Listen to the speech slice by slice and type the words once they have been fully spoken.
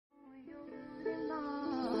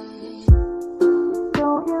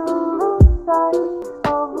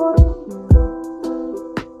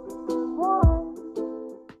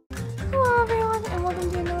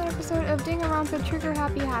so trigger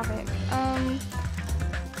happy havoc.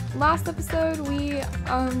 Last episode we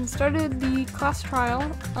started the class trial,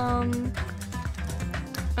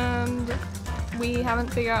 and we haven't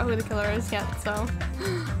figured out who the killer is yet, so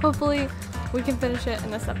hopefully we can finish it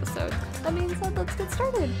in this episode. That being said, let's get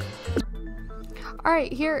started.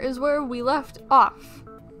 Alright, here is where we left off.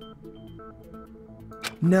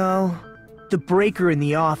 No, the breaker in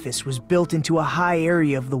the office was built into a high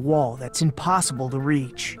area of the wall that's impossible to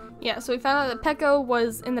reach. Yeah, so we found out that Peko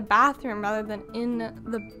was in the bathroom rather than in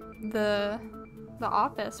the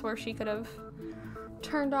office where she could have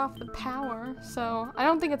turned off the power, so I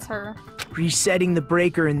don't think it's her. Resetting the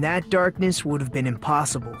breaker in that darkness would have been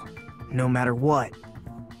impossible, no matter what.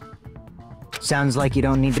 Sounds like you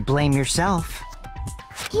don't need to blame yourself.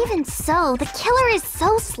 Even so, the killer is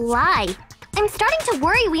so sly. I'm starting to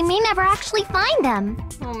worry we may never actually find them.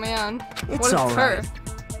 Oh man. It's what alright.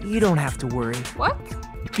 her? You don't have to worry. What?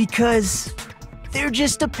 Because they're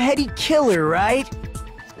just a petty killer, right?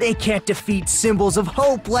 They can't defeat symbols of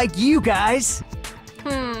hope like you guys.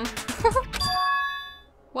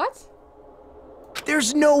 What?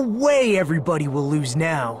 There's no way everybody will lose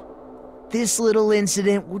now. This little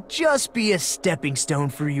incident will just be a stepping stone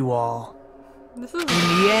for you all. This is... In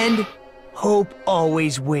the end, hope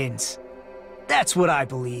always wins. That's what I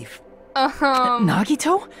believe.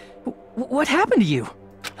 Nagito? What happened to you?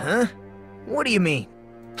 Huh? What do you mean?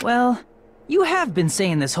 Well, you have been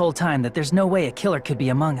saying this whole time that there's no way a killer could be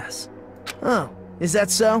among us. Oh, is that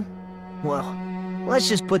so? Well, let's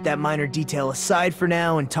just put that minor detail aside for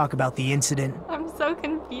now and talk about the incident. I'm so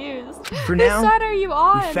confused. For now, whose side are you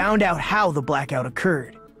on? we found out how the blackout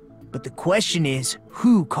occurred. But the question is,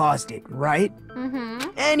 who caused it, right? Mm-hmm.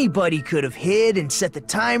 Anybody could have hid and set the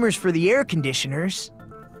timers for the air conditioners.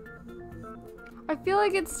 I feel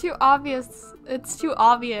like it's too obvious. It's too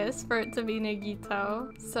obvious for it to be Nagito.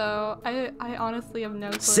 So I honestly have no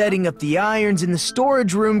clue. Setting up the irons in the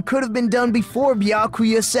storage room could have been done before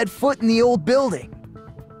Byakuya set foot in the old building.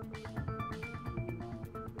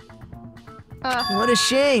 What a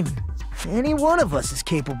shame. Any one of us is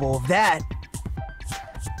capable of that.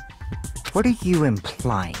 What are you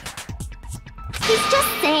implying? He's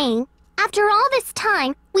just saying, after all this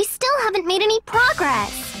time, we still haven't made any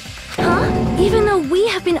progress. Huh? Even though we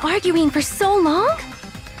have been arguing for so long?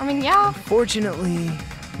 I mean, yeah, Fortunately,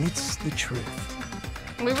 it's the truth.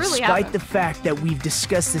 we really Despite haven't. the fact that we've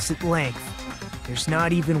discussed this at length, there's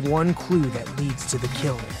not even one clue that leads to the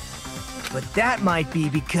killer. But that might be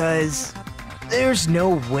because there's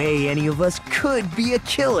no way any of us could be a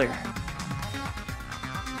killer.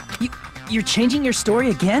 You're changing your story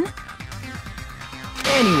again?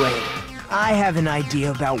 Anyway, I have an idea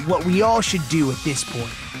about what we all should do at this point.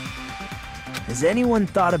 Has anyone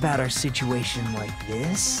thought about our situation like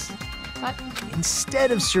this? What?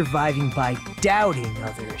 Instead of surviving by doubting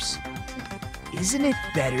others, isn't it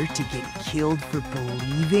better to get killed for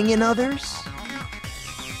believing in others?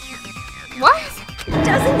 What?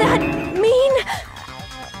 Doesn't that mean...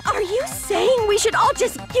 Are you saying we should all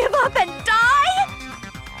just give up and die?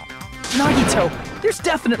 Nagito, there's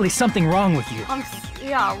definitely something wrong with you.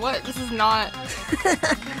 Yeah, what? This is not...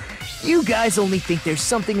 You guys only think there's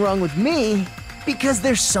something wrong with me because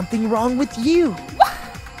there's something wrong with you.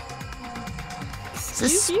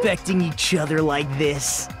 Suspecting each other like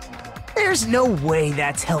this. There's no way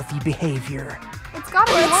that's healthy behavior. It's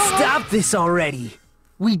gotta be Let's wrong. stop this already.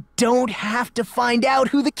 We don't have to find out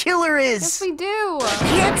who the killer is. Yes, we do.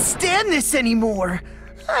 Can't stand this anymore.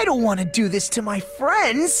 I don't want to do this to my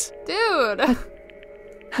friends. Dude,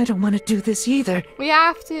 I don't want to do this either. we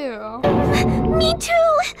have to. Me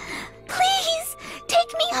too! Please, take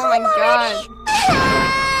me Oh my home already!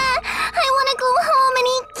 God. I want to go home and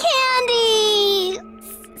eat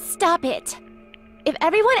candy! Stop it. If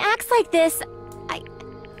everyone acts like this,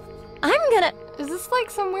 I'm gonna... Is this like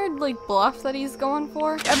some weird like bluff that he's going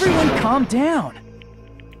for? Everyone calm down.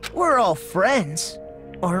 We're all friends,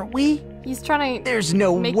 aren't we? He's trying to... There's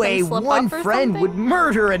no Make way them slip one up or friend something? would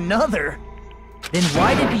murder another. Then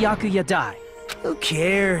why did Byakuya die? Who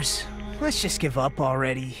cares? Let's just give up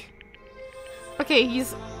already. Okay,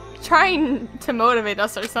 he's trying to motivate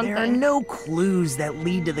us or something. There are no clues that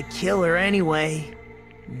lead to the killer anyway.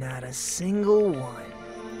 Not a single one.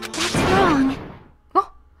 That's wrong,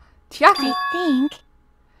 Oh, Chiaki, I think.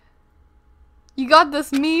 you got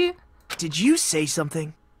this, me. Did you say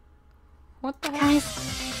something? What the heck?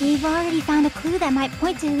 Guys, we've already found a clue that might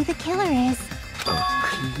point to who the killer is. A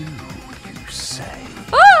clue, you say?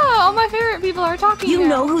 Ah, all my favorite people are talking You now.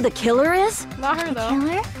 know who the killer is? Not her, though.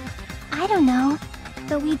 Killer? I don't know.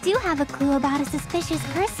 But we do have a clue about a suspicious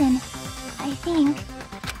person. I think.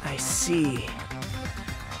 I see.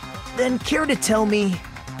 Then care to tell me,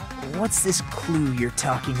 what's this clue you're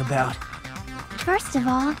talking about? First of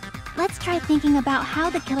all, let's try thinking about how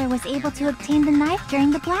the killer was able to obtain the knife during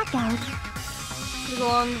the blackout. The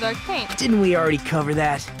glow-in-the-dark paint. Didn't we already cover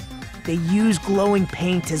that? They use glowing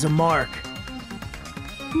paint as a mark.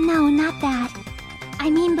 No, not that. I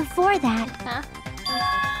mean before that. Huh?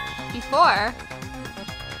 Before?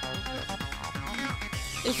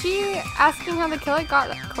 Is she asking how the killer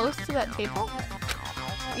got close to that table?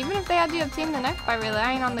 Even if they had to obtain the knife by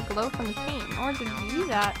relying on the glow from the paint, in order to do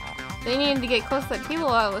that, they needed to get close to that table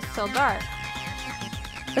while it was still dark.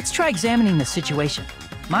 Let's try examining the situation.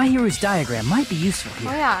 Mahiru's diagram might be useful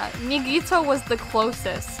Oh here. yeah, Nagito was the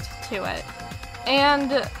closest to it.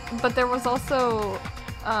 But there was also,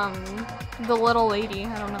 the little lady,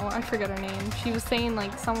 I don't know, I forget her name. She was saying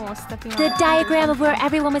like someone was stepping on The her diagram or of where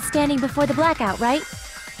everyone was standing before the blackout, right?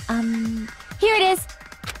 Here it is.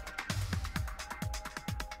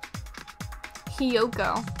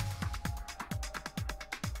 Hiyoko.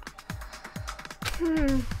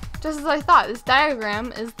 Just as I thought, this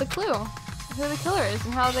diagram is the clue of who the killer is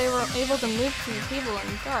and how they were able to move to the table in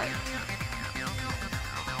the dark.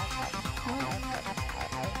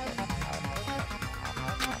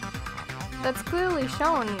 That's clearly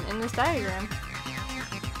shown in this diagram.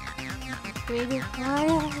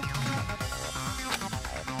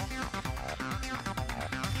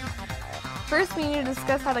 First, we need to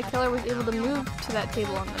discuss how the killer was able to move to that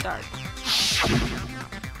table in the dark.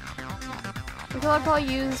 The killer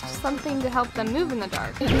probably used something to help them move in the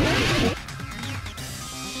dark.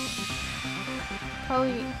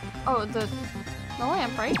 Probably, oh, the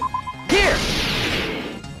lamp, right? Here!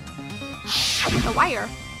 The wire.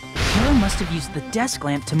 Killer must have used the desk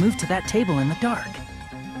lamp to move to that table in the dark.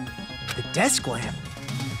 The desk lamp?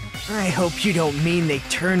 I hope you don't mean they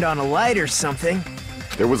turned on a light or something.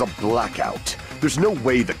 There was a blackout. There's no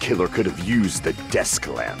way the killer could have used the desk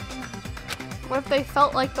lamp. What if they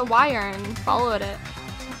felt like the wire and followed it?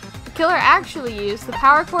 The killer actually used the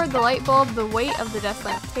power cord, the light bulb, the weight of the desk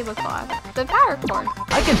lamp tablecloth. The power cord.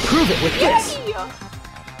 I can prove it with this! Yay!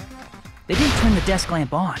 They didn't turn the desk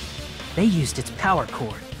lamp on. They used its power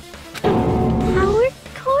cord. Power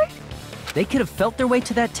cord? They could have felt their way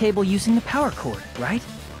to that table using the power cord, right?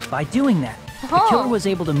 By doing that, the killer was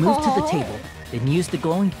able to move to the table, then use the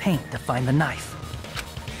glowing paint to find the knife.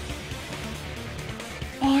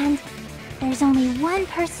 And there's only one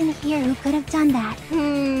person here who could have done that. Who?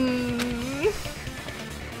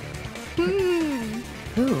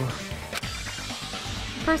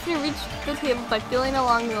 The person who reached the table by feeling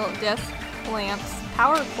along the desk lamp's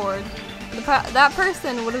power cord. That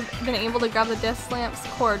person would have been able to grab the desk lamp's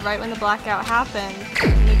cord right when the blackout happened.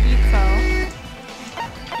 Nagito.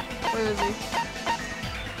 Where is he?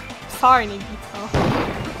 Sorry, Nagito.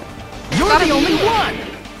 You're the only one!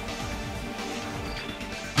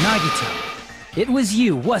 Nagito, it was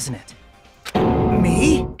you, wasn't it?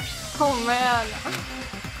 Me? Oh man.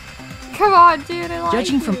 Come on, dude, I like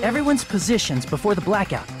Judging from you. everyone's positions before the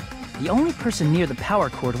blackout, the only person near the power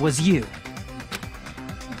cord was you.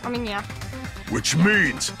 I mean, yeah. Which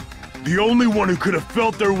means, the only one who could have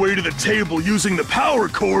felt their way to the table using the power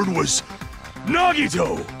cord was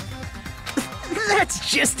Nagito! That's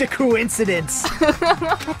just a coincidence.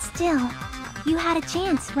 But still, you had a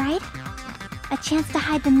chance, right? A chance to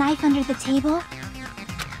hide the knife under the table?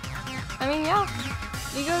 I mean, yeah.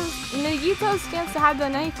 Because Nagito's chance to hide the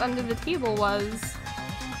knife under the table was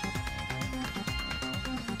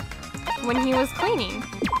when he was cleaning.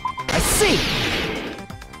 I see!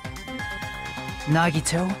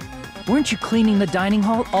 Nagito, weren't you cleaning the dining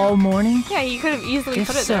hall all morning? Yeah, you could have easily If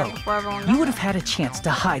put it there so, before everyone you got would have had a chance to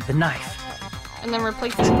hide the knife. it, and then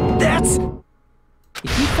replace it. That's...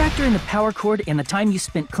 If you factor in the power cord and the time you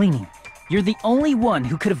spent cleaning, you're the only one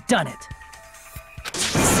who could have done it.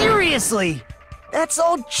 Seriously! That's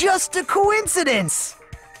all just a coincidence!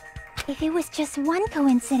 If it was just one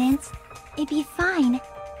coincidence, it'd be fine.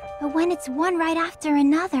 But when it's one right after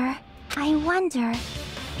another, I wonder,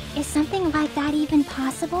 is something like that even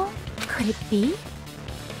possible? Could it be?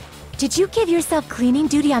 Did you give yourself cleaning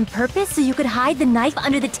duty on purpose so you could hide the knife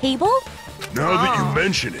under the table? Now that you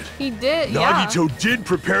mention it, He did, yeah. Nagito did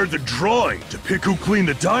prepare the drawing to pick who cleaned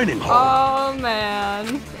the dining hall. Oh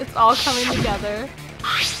man, it's all coming together.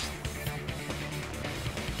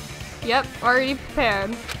 Yep, already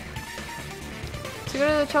prepared. To go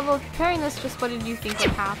to the trouble of preparing this, just what did you think would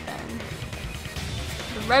happen?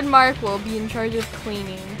 The red mark will be in charge of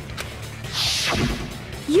cleaning.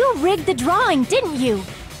 You rigged the drawing, didn't you?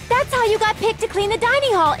 That's how you got picked to clean the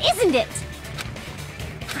dining hall, isn't it?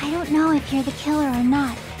 I don't know if you're the killer or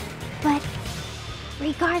not, but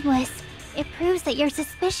regardless, It proves that you're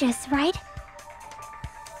suspicious, right?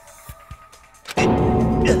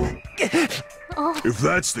 If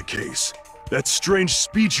that's the case, that strange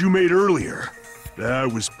speech you made earlier,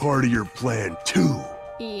 that was part of your plan too.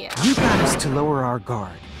 Yeah. You got us to lower our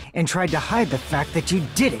guard and tried to hide the fact that you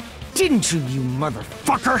did it, didn't you, you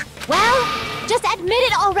motherfucker? Well, just admit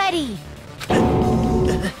it already!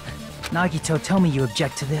 Nagito, tell me you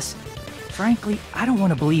object to this. Frankly, I don't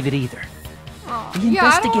want to believe it either. Aw. We Yeah,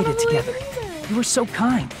 I don't wanna investigated believe together. it either. You were so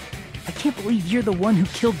kind. I can't believe you're the one who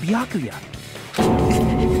killed Byakuya.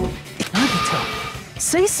 Nagito,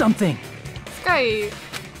 say something! This guy...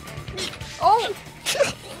 Oh!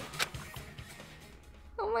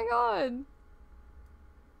 Oh my god.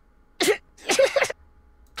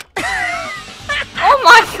 Oh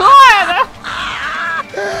my god!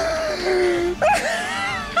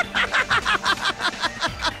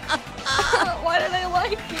 Why did I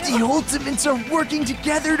like you? The Ultimates are working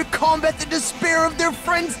together to combat the despair of their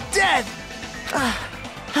friend's death! Ah,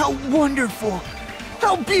 how wonderful!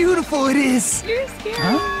 How beautiful it is! You're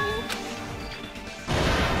scary.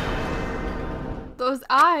 Those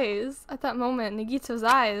eyes, at that moment, Nagito's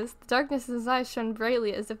eyes, the darkness in his eyes shone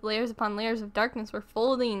brightly as if layers upon layers of darkness were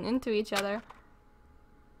folding into each other.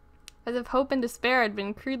 As if hope and despair had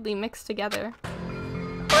been crudely mixed together.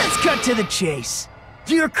 Let's cut to the chase.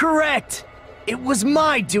 You're correct. It was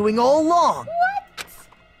my doing all along. What?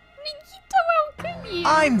 Nagito, how could you?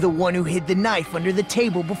 I'm the one who hid the knife under the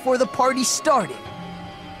table before the party started.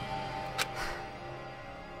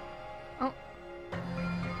 Oh.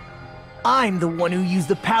 I'm the one who used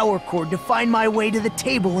the power cord to find my way to the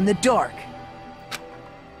table in the dark.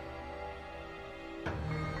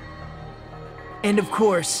 And of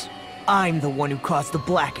course, I'm the one who caused the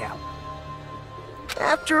blackout.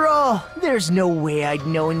 After all, there's no way I'd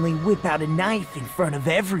knowingly whip out a knife in front of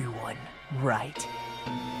everyone, right?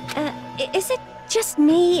 Is it just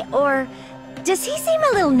me, or does he seem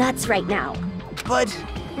a little nuts right now? But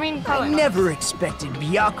I mean, I probably not. never expected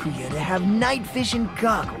Byakuya to have night vision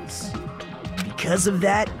goggles. Because of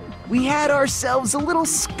that, we had ourselves a little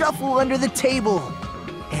scuffle under the table.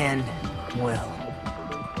 And, well,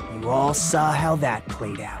 you all saw how that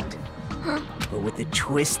played out. But with a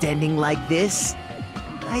twist ending like this,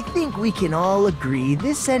 I think we can all agree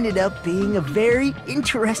this ended up being a very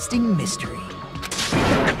interesting mystery.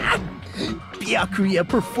 Byakuya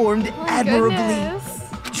performed admirably.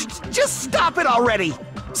 Goodness. Just stop it already!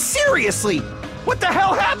 Seriously! What the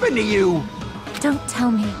hell happened to you? Don't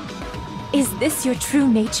tell me. Is this your true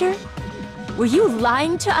nature? Were you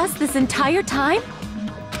lying to us this entire time?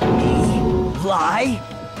 Lie?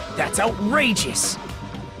 That's outrageous.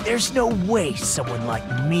 There's no way someone like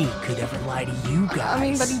me could ever lie to you guys. I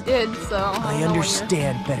mean, but he did, so... I don't know what you're-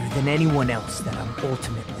 understand better than anyone else that I'm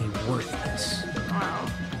ultimately worthless. Wow.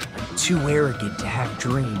 I'm too arrogant to have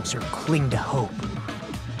dreams or cling to hope.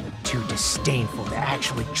 I'm too disdainful to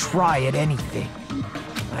actually try at anything.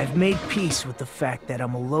 I've made peace with the fact that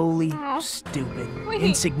I'm a lowly, Aw. stupid, Wait.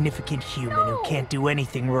 insignificant human who can't do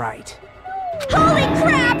anything right. Holy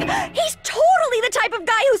crap! He's totally the type of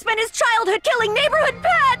guy who spent his childhood killing neighborhood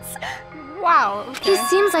pets! Wow, okay. He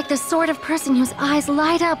seems like the sort of person whose eyes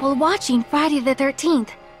light up while watching Friday the 13th.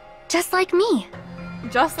 Just like me.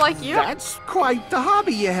 Just like you. That's quite the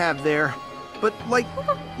hobby you have there. But, like,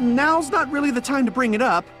 now's not really the time to bring it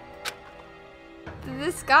up.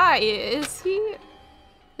 This guy, is he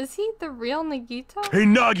the real Nagito? Hey,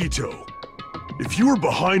 Nagito! If you were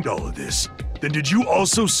behind all of this, then did you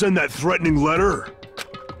also send that threatening letter?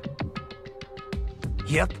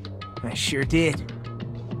 Yep, I sure did.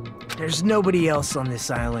 There's nobody else on this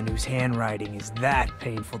island whose handwriting is that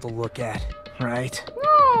painful to look at, right?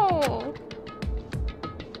 No!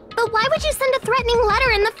 But why would you send a threatening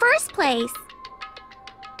letter in the first place?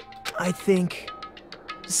 I think,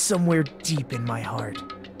 somewhere deep in my heart,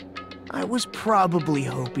 I was probably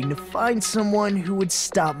hoping to find someone who would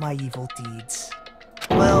stop my evil deeds.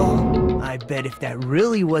 Well, I bet if that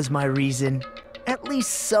really was my reason, at least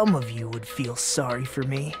some of you would feel sorry for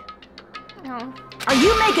me. No. Are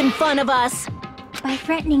you making fun of us? By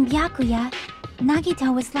threatening Byakuya,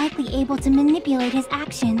 Nagito was likely able to manipulate his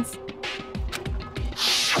actions.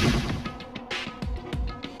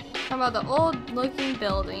 How about the old-looking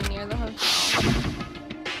building near the hotel?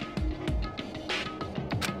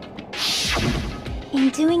 In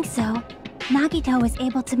doing so, Nagito was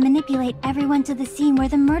able to manipulate everyone to the scene where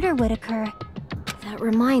the murder would occur. That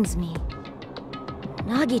reminds me.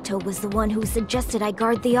 Nagito was the one who suggested I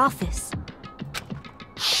guard the office.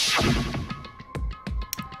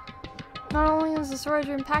 Not only is the storage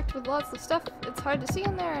room packed with lots of stuff, it's hard to see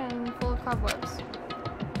in there and full of cobwebs.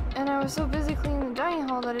 And I was so busy cleaning the dining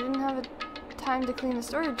hall that I didn't have time to clean the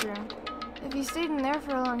storage room. If you stayed in there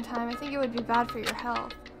for a long time, I think it would be bad for your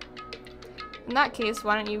health. In that case,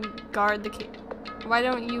 why don't you guard the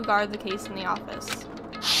case in the office?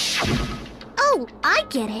 Oh, I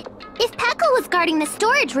get it. If Pekka was guarding the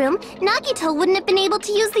storage room, Nagito wouldn't have been able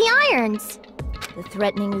to use the irons. The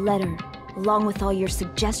threatening letter, along with all your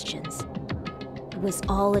suggestions. It was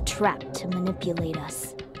all a trap to manipulate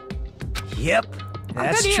us. Yep,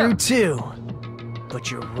 that's true too. But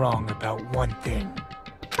you're wrong about one thing.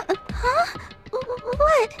 Huh?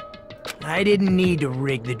 What? I didn't need to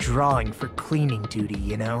rig the drawing for cleaning duty,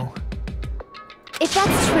 you know? If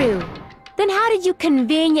that's true, then how did you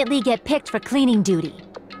conveniently get picked for cleaning duty?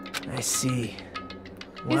 I see.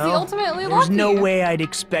 He's Well, the ultimately there's lucky. no way I'd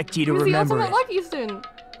expect you to remember He's the ultimate it. lucky student.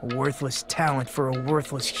 A worthless talent for a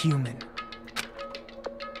worthless human.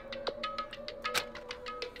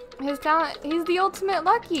 His talent, he's the ultimate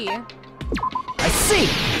lucky. I see!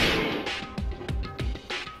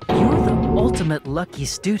 You're the ultimate lucky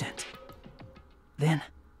student. Then,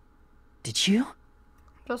 did you?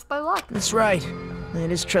 Just by luck. That's right. I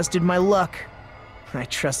just trusted my luck. I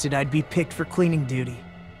trusted I'd be picked for cleaning duty.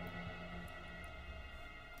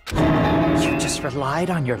 You just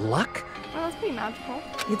relied on your luck? Well, that's pretty magical.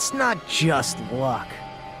 It's not just luck.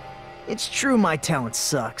 It's true my talent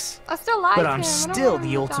sucks. I still like But him. I'm I don't still want him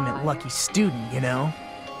the to ultimate die. lucky student, you know?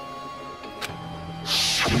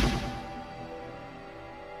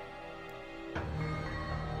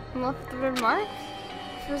 And left the remark?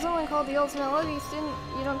 If you're someone called the ultimate lucky student,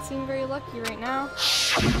 you don't seem very lucky right now.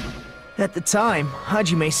 At the time,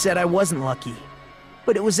 Hajime said I wasn't lucky.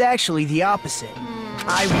 But it was actually the opposite.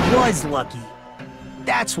 I was lucky.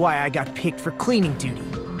 That's why I got picked for cleaning duty.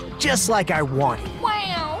 Just like I wanted.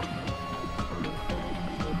 Wow!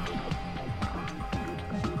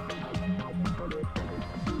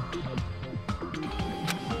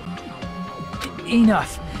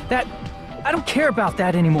 Enough. I don't care about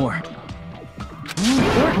that anymore. More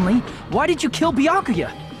importantly, why did you kill Byakuya?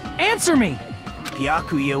 Answer me!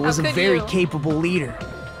 Byakuya was a could very you? capable leader.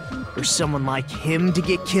 For someone like him to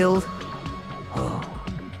get killed? Oh,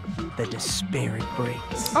 the despair it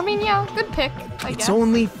brings. I mean, yeah, good pick, I It's guess.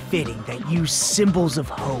 only fitting that you symbols of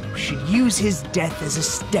hope should use his death as a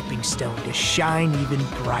stepping stone to shine even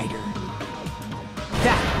brighter.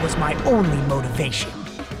 That was my only motivation.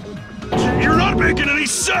 You're not making any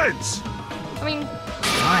sense! I mean,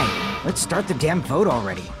 Fine, let's start the damn vote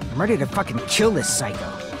already. I'm ready to fucking kill this psycho.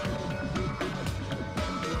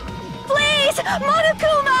 Please,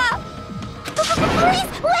 Monokuma!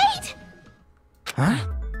 Please, wait! Huh?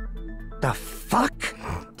 The fuck?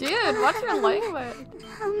 dude, what's your language?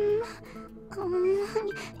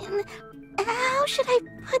 How should I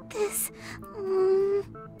put this?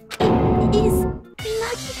 Is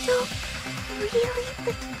Nagito really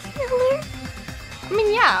the killer? I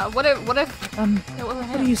mean, yeah, what if it wasn't What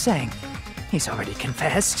him? are you saying? He's already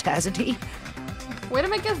confessed, hasn't he? Way to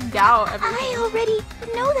make us doubt everything. I already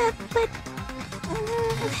know that, but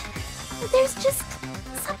there's just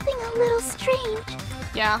something a little strange.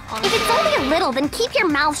 Yeah, honestly. If it's only a little, then keep your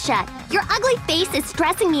mouth shut. Your ugly face is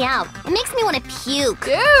stressing me out. It makes me want to puke.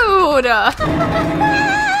 Dude! I'm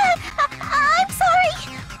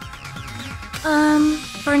sorry.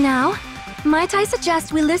 For now, might I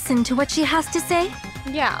suggest we listen to what she has to say?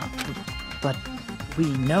 Yeah. But we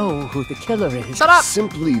know who the killer is. Shut up!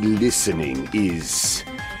 Simply listening is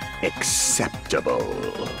acceptable.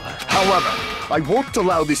 However, I won't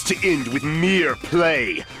allow this to end with mere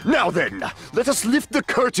play. Now then, let us lift the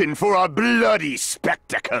curtain for our bloody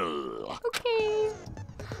spectacle. Okay.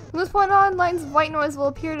 From this point on, lines of white noise will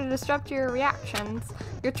appear to disrupt your reactions.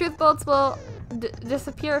 Your truth bullets will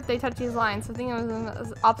disappear if they touch these lines, so think of them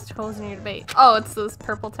as obstacles in your debate. Oh, it's this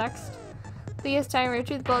purple text. Please time your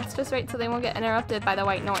truth bullets just right so they won't get interrupted by the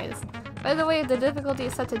white noise. By the way, if the difficulty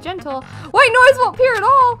is set to gentle, white noise won't appear at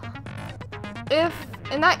all! If,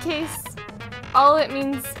 in that case, all it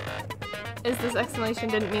means is this explanation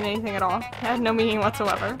didn't mean anything at all. It had no meaning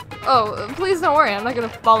whatsoever. Oh, please don't worry, I'm not gonna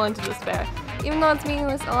fall into despair. Even though it's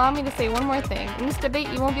meaningless, allow me to say one more thing. In this debate,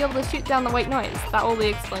 you won't be able to shoot down the white noise. That will be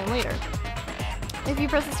explained later. If you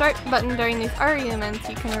press the start button during these arguments,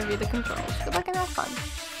 you can review the controls. Good luck and have fun.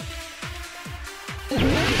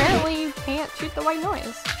 Apparently, you can't shoot the white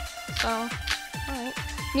noise. So, alright.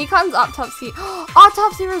 Nikon's autopsy.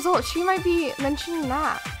 Autopsy results! She might be mentioning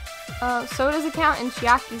that. Soda's account and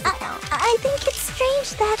Chiaki's account. I think it's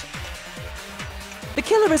strange that... The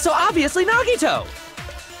killer is so obviously Nagito!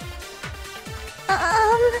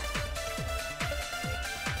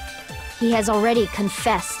 He has already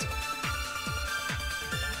confessed.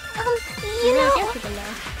 You know, can't shoot them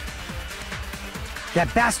down.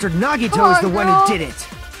 That bastard Nagito is the one who did it.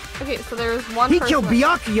 Okay, so there's one He person. killed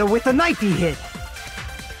Byakuya with the knife he hid.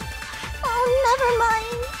 Oh, never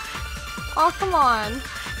mind. Oh, come on.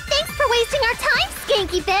 Thanks for wasting our time,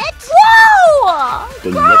 skanky bitch! Whoa!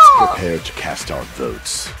 Then Girl! let's prepare to cast our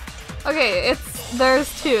votes. Okay, there's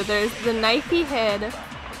two. There's the knife he hid,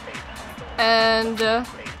 and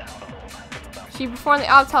she performed the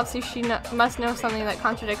autopsy. She must know something that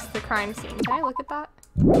contradicts the crime scene. Can I look at that?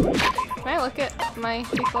 Can I look at my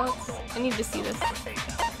votes? I need to see this.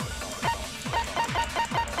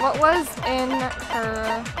 What was in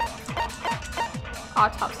her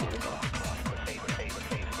autopsy results?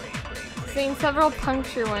 Seeing several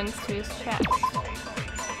puncture wounds to his chest.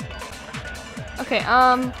 Okay,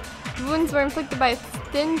 the wounds were inflicted by a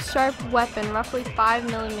thin, sharp weapon, roughly 5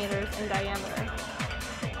 millimeters in diameter.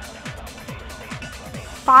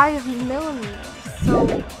 5 millimeters. So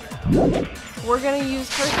we're gonna use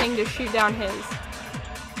her thing to shoot down his.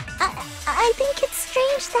 I think it's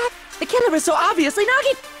strange that The killer is so obviously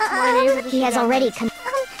Nagi. We're gonna use it to He shoot has down already his.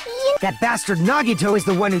 That bastard Nagito is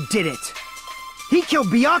the one who did it. He killed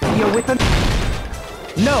Byakuya with the...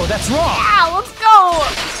 No, that's wrong. Ah, let's go!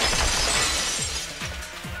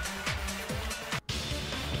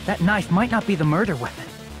 That knife might not be the murder weapon.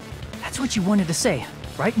 That's what you wanted to say,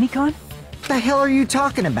 right, Mikan? What the hell are you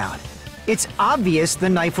talking about? It's obvious the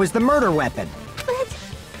knife was the murder weapon.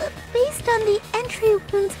 But based on the entry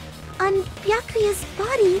wounds on Byakuya's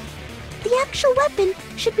body, the actual weapon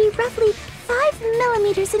should be roughly 5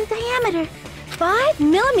 millimeters in diameter. 5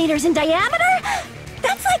 millimeters in diameter?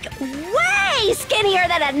 That's like way skinnier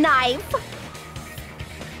than a knife!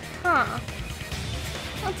 Huh.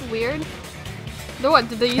 That's weird. What,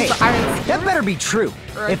 did they use Hey, the iron skewer? that better be true.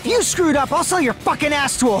 Or I If you screwed up, I'll sell your fucking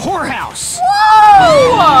ass to a whorehouse.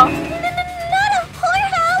 Whoa! Not a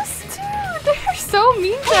whorehouse! Dude, they're so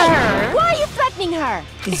mean to her. Why are you threatening her?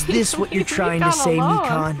 Is this what you're Leave trying to Mikan say, alone.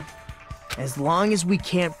 Mikan? As long as we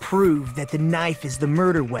can't prove that the knife is the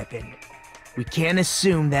murder weapon, we can't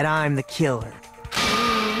assume that I'm the killer.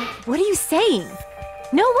 What are you saying?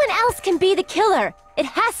 No one else can be the killer. It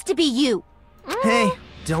has to be you. Hey,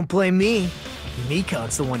 don't blame me.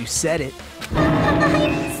 Mikan's the one who said it.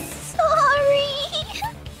 I'm sorry!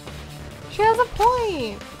 She has a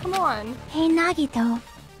point. Come on. Hey, Nagito.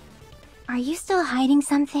 Are you still hiding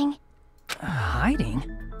something? Hiding?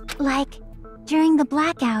 Like, during the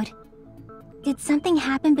blackout, did something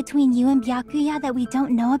happen between you and Byakuya that we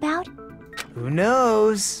don't know about? Who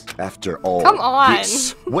knows? After all Come on.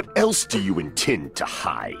 this, what else do you intend to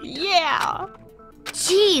hide? Yeah.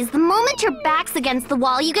 Jeez, the moment your back's against the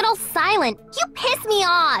wall, you get all silent. You piss me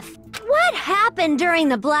off! What happened during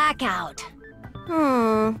the blackout?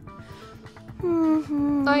 Oh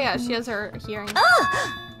yeah, she has her hearing.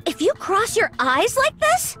 If you cross your eyes like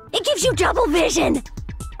this, it gives you double vision.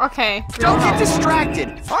 Okay. Don't get distracted.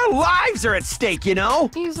 Our lives are at stake, you know?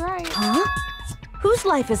 He's right. Huh? Whose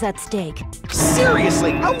life is at stake?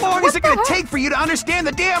 Seriously, how long is it gonna take for you to understand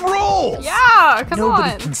the damn rules? Yeah, come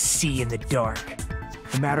Nobody on. can see in the dark,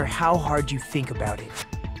 no matter how hard you think about it.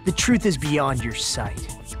 The truth is beyond your sight.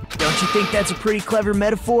 Don't you think that's a pretty clever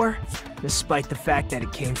metaphor? Despite the fact that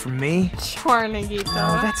it came from me? Sure, Nagito.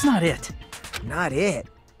 No, that's not it. Not it.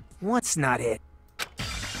 What's not it?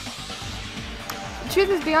 The truth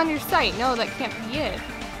is beyond your sight. No, that can't be it.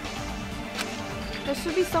 There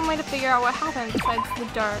should be some way to figure out what happened besides the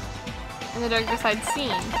dark. And the darker side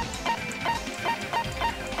scene.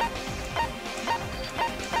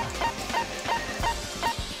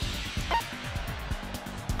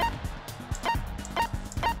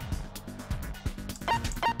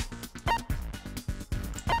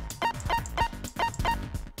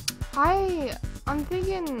 I'm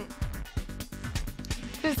thinking,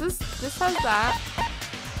 cause this has that.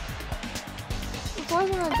 The floors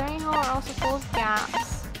in the dining hall are also full of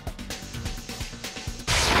gas.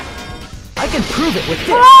 I can prove it with this.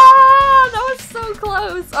 Ah, that was so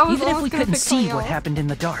close. I was Even if almost we gonna couldn't pick see something what else. happened in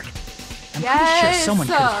the dark, I'm pretty sure someone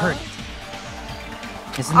could have heard it.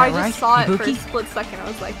 Isn't I that right, just saw it for a Ibuki? split second. I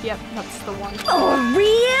was like, yep, that's the one. Oh,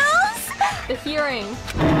 reals? The hearing.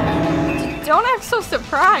 Don't act so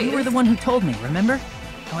surprised. You were the one who told me, remember?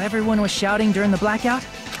 How everyone was shouting during the blackout?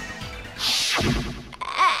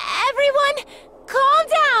 Everyone, calm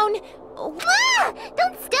down. Ah!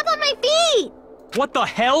 Don't step on my feet! What the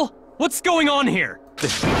hell? What's going on here?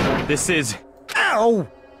 This is... Ow!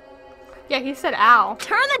 Yeah, he said ow.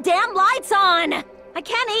 Turn the damn lights on. I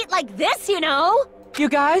can't eat like this, you know. You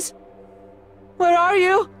guys? Where are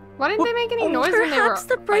you? Why didn't they make any noise when they were Perhaps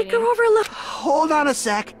the breaker fighting? overlooked. Hold on a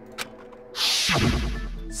sec.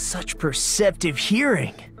 Such perceptive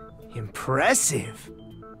hearing. Impressive.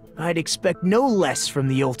 I'd expect no less from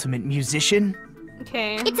the ultimate musician.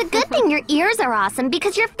 Okay. It's a good thing your ears are awesome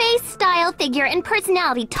because your face, style, figure, and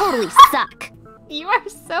personality totally suck. You are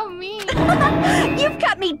so mean. You've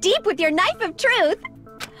cut me deep with your knife of truth.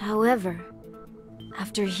 However,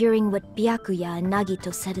 after hearing what Byakuya and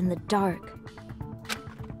Nagito said in the dark...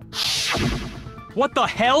 What the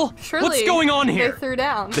hell? Surely What's going on here? They threw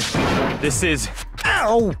down. This is...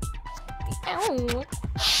 Ow! Ow. It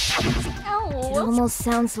Ow. almost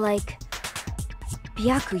sounds like...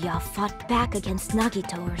 Byakuya fought back against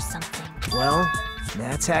Nagito or something. Well,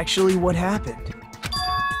 that's actually what happened.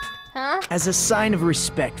 Huh? As a sign of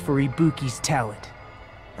respect for Ibuki's talent,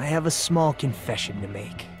 I have a small confession to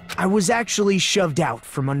make. I was actually shoved out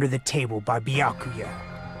from under the table by Byakuya.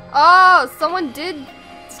 Oh, someone did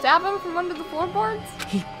stab him from under the floorboards?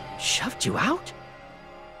 He shoved you out?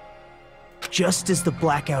 Just as the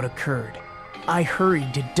blackout occurred, I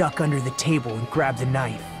hurried to duck under the table and grab the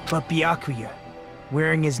knife. But Byakuya,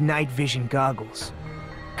 wearing his night vision goggles,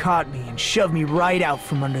 caught me and shoved me right out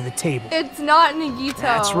from under the table. It's not Nagito.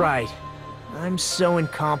 That's right. I'm so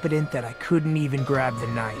incompetent that I couldn't even grab the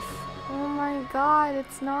knife. Oh my god,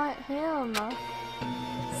 it's not him.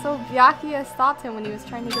 So Byakuya stopped him when he was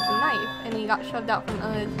trying to get the knife, and he got shoved out from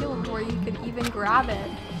under the table before he could even grab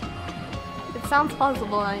it. It sounds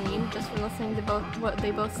plausible, I mean, just from listening to what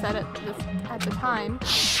they both said at the time.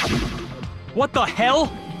 What the hell?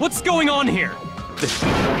 What's going on here?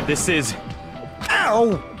 This is...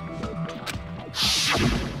 Ow!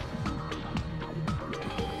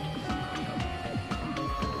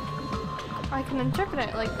 I can interpret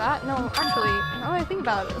it like that. No, actually, now that I think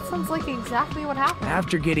about it, it sounds like exactly what happened.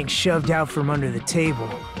 After getting shoved out from under the table,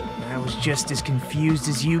 I was just as confused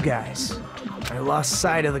as you guys. I lost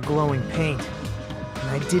sight of the glowing paint, and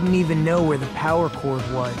I didn't even know where the power cord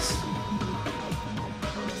was.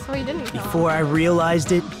 So he didn't kill him. Before I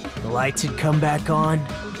realized it, the lights had come back on,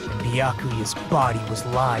 and Byakuya's body was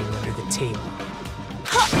lying under the table.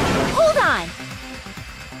 Hold on!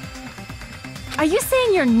 Are you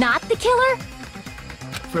saying you're not the killer?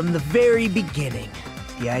 From the very beginning,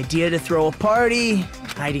 the idea to throw a party,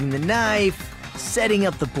 hiding the knife, setting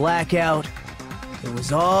up the blackout, it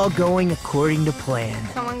was all going according to plan.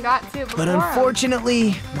 Someone got to it before But him.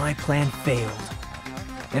 unfortunately, my plan failed.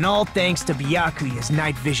 And all thanks to Byakuya's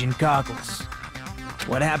night vision goggles.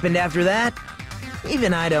 What happened after that?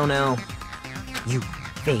 Even I don't know. You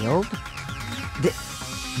failed?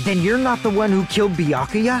 Then you're not the one who killed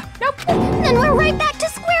Byakuya? Nope. Then we're right back to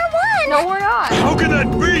square one! No, we're not. How can that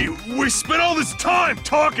be? We spent all this time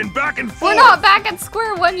talking back and forth! We're not back at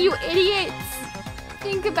square one, you idiots!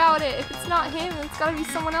 Think about it. If it's not him, it's gotta be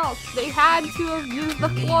someone else. They had to have used the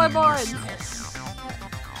floorboards.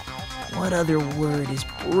 What other word is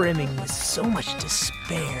brimming with so much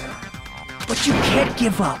despair? But you can't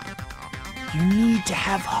give up. You need to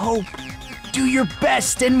have hope. Do your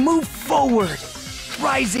best and move forward.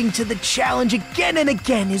 Rising to the challenge again and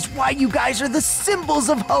again is why you guys are the symbols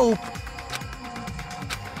of hope.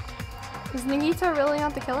 Is Nagito really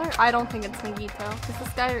not the killer? I don't think it's Nagito. Is this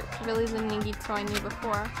guy really the Nagito I knew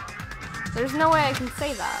before? There's no way I can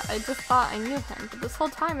say that. I just thought I knew him. But this whole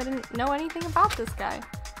time I didn't know anything about this guy.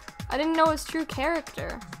 I didn't know his true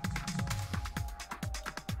character.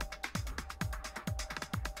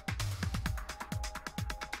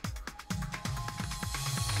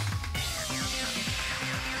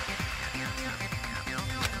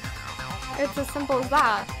 It's as simple as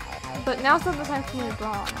that. But now's not the time for me to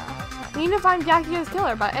dwell on that. We need to find Byakuya's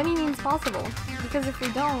killer by any means possible. Because if we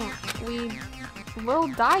don't, we will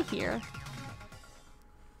die here.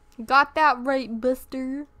 Got that right,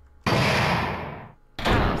 Buster.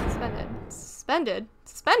 Oh, suspended. Suspended?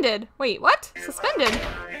 Suspended? Wait, what? Suspended?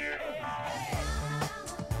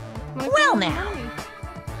 Well now.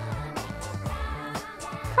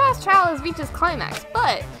 Cross trial has reached its climax,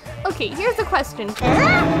 but okay, here's the question.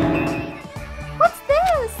 What's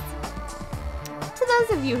this? To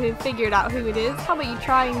those of you who figured out who it is, how about you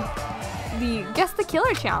try the Guess the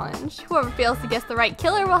Killer challenge? Whoever fails to guess the right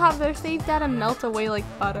killer will have their saved data melt away like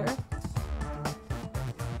butter.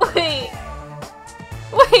 Wait,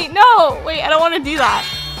 no! Wait, I don't want to do that.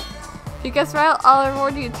 If you guess right, I'll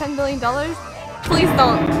reward you $10 billion.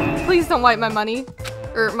 Please don't wipe my money.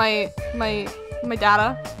 Or my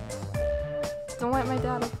data. Don't wipe my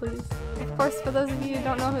data, please. Of course, for those of you who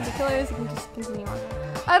don't know who the killer is, you can just continue on.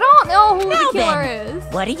 I don't know who the killer is.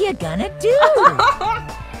 What are you gonna do?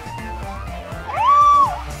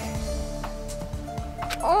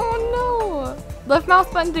 Oh no! Left mouse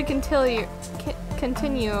button to continue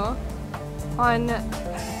on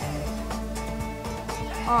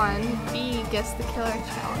B Guess the Killer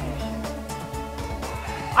challenge.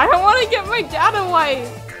 I don't want to get my dad a wife.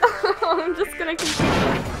 I'm just gonna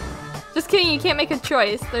continue. Just kidding, you can't make a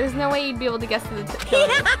choice. There's no way you'd be able to guess the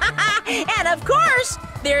killer. And of course,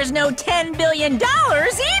 there's no $10 billion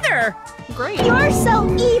either! Great. You're so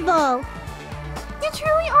evil! You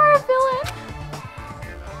truly are a villain!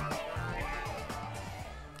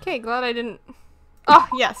 Okay, glad I didn't... Oh,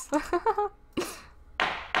 yes.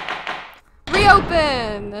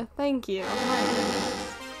 Reopen! Thank you.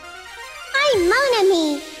 I'm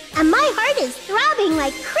Monami, and my heart is throbbing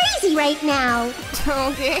like crazy right now.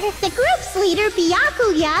 Okay. The group's leader,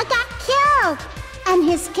 Byakuya, got killed. And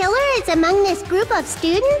his killer is among this group of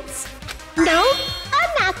students? No,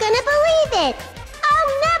 I'm not gonna believe it.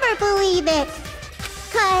 I'll never believe it.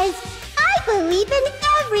 'Cause I believe in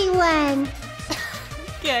everyone.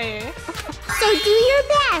 Okay. So do your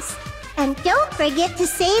best. And don't forget to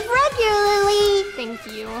save regularly. Thank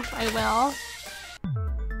you. I will.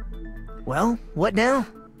 Well, what now?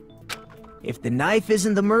 If the knife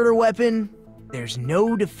isn't the murder weapon, there's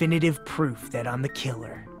no definitive proof that I'm the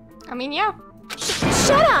killer. I mean, yeah.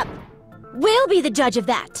 Shut up! We'll be the judge of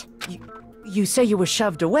that. You say you were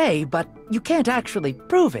shoved away, but you can't actually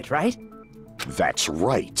prove it, right? That's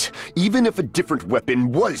right. Even if a different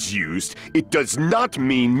weapon was used, it does not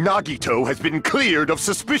mean Nagito has been cleared of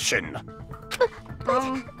suspicion.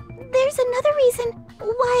 But there's another reason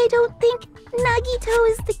why I don't think Nagito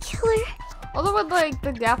is the killer. Although with like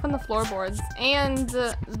the gap in the floorboards and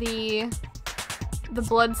the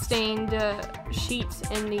blood-stained sheets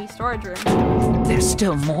in the storage room. There's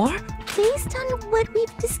still more? Based on what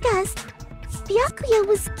we've discussed, Byakuya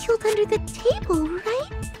was killed under the table,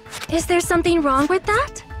 right? Is there something wrong with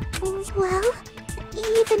that? Well,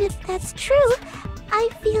 even if that's true, I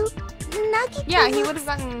feel Nagito Yeah, he would have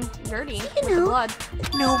gotten dirty with the blood.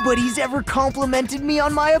 Nobody's ever complimented me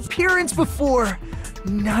on my appearance before.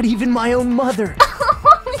 Not even my own mother.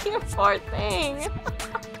 You poor thing.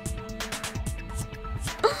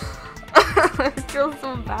 I feel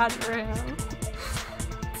so bad for him.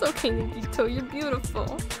 It's okay, Nagito, you're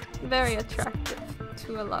beautiful. Very attractive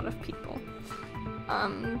to a lot of people.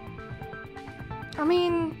 I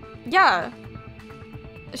mean, yeah.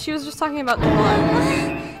 She was just talking about the blood.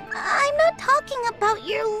 I'm not talking about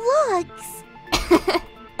your looks.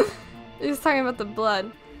 She was talking about the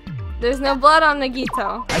blood. There's no blood on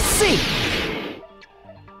Nagito. I see!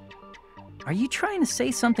 Are you trying to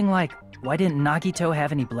say something like, why didn't Nagito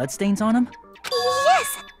have any bloodstains on him?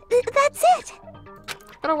 Yes, that's it.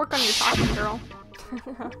 Gotta work on your talking, girl.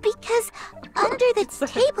 Because under the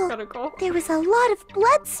table, there was a lot of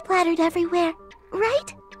blood splattered everywhere,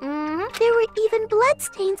 right? Mm-hmm. There were even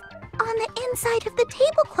bloodstains on the inside of the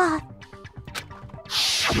tablecloth.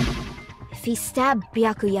 If he stabbed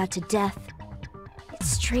Byakuya to death, it's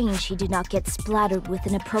strange he did not get splattered with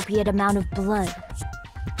an appropriate amount of blood.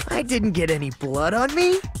 I didn't get any blood on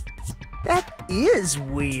me? That is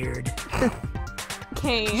weird.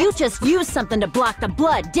 Okay. You just used something to block the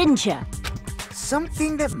blood, didn't you?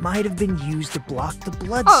 Something that might have been used to block the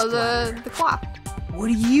blood Oh, splatter. the cloth. What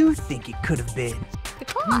do you think it could have been? The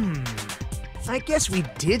cloth. I guess we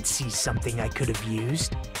did see something I could have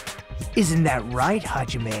used. Isn't that right,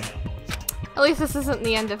 Hajime? At least this isn't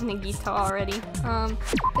the end of Nagito already.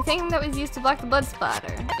 The thing that was used to block the blood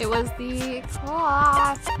splatter. It was the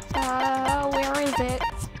cloth. Where is it?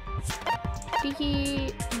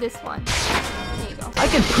 This one. There you go. I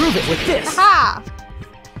can prove it with this! Aha!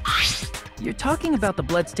 You're talking about the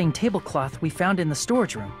bloodstained tablecloth we found in the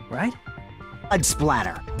storage room, right? Blood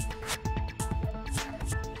splatter.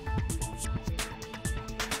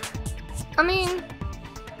 I mean,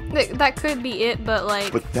 that could be it, but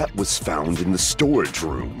like... But that was found in the storage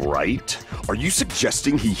room, right? Are you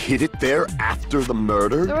suggesting he hid it there after the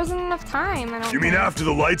murder? There wasn't enough time, I don't You mean think. after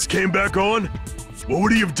the lights came back on? What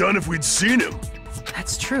would he have done if we'd seen him?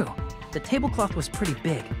 That's true. The tablecloth was pretty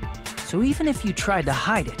big. So even if you tried to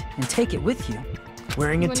hide it and take it with you...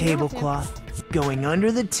 Wearing a Wouldn't go with tablecloth, going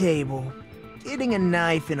under the table, getting a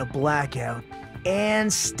knife in a blackout,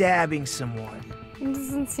 and stabbing someone. It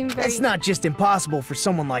doesn't seem very... That's not just impossible for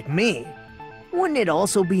someone like me. Wouldn't it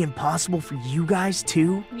also be impossible for you guys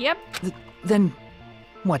too? Yep. Then,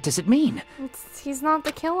 what does it mean? He's not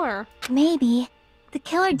the killer. Maybe. The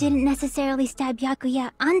killer didn't necessarily stab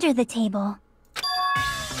Byakuya under the table.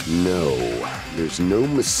 No, there's no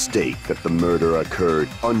mistake that the murder occurred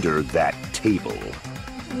under that table.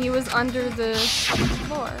 He was under the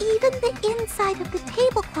floor. Even the inside of the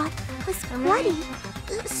tablecloth was bloody.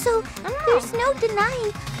 So there's no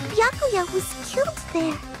denying Byakuya was killed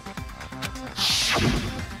there.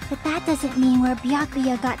 But that doesn't mean where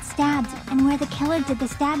Byakuya got stabbed and where the killer did the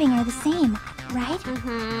stabbing are the same. right?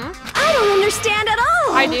 I don't understand at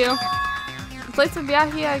all! I do. The place where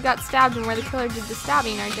Byakuya got stabbed and where the killer did the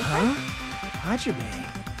stabbing are different. Hajime,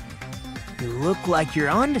 you look like you're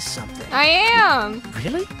onto something. I am!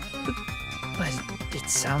 Really? But it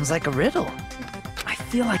sounds like a riddle. I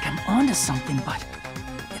feel like I'm onto something, but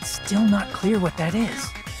it's still not clear what that is.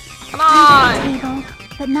 Come on! Under the table,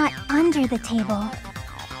 but not under the table.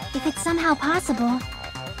 If it's somehow possible,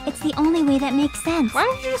 it's the only way that makes sense. Why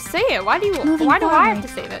don't you just say it? Why do Moving I have forward, to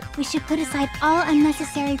save it? We should put aside all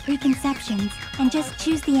unnecessary preconceptions and just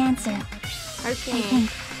choose the answer. Okay. I think.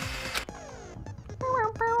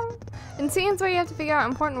 In scenes where you have to figure out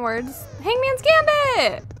important words, Hangman's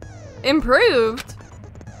Gambit! Improved!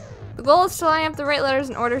 The goal is to line up the right letters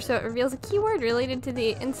in order so it reveals a keyword related to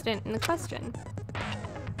the incident in the question.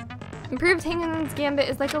 Improved Hangman's Gambit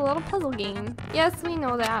is like a little puzzle game. Yes, we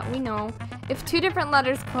know that, we know. If two different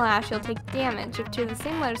letters clash, you'll take damage. If two of the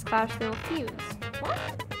same letters clash, they will fuse. What?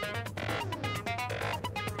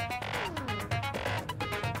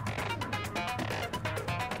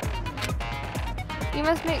 You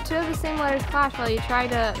must make two of the same letters clash while you try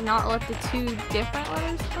to not let the two different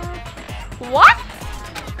letters clash. What?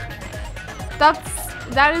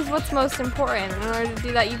 That is what's most important. In order to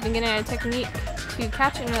do that, you've been given a technique to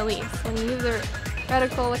catch and release. When you move the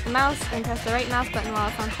reticle with the mouse and press the right mouse button while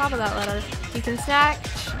it's on top of that letter, you can snatch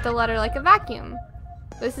the letter like a vacuum.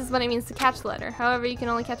 This is what it means to catch the letter. However, you can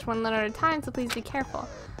only catch one letter at a time, so please be careful.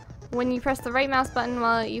 When you press the right mouse button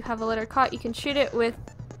while you have a letter caught, you can shoot it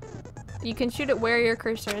where your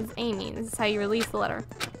cursor is aiming. This is how you release the letter.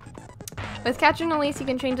 With catch and release, you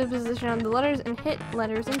can change the position of the letters and hit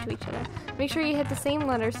letters into each other. Make sure you hit the same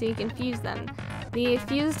letter so you can fuse them. The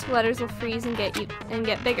fused letters will freeze and get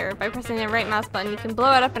bigger. By pressing the right mouse button, you can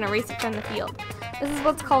blow it up and erase it from the field. This is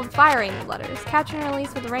what's called firing the letters. Catch and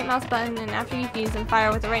release with the right mouse button, and after you fuse them,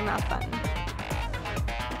 fire with the right mouse button.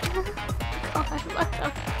 God,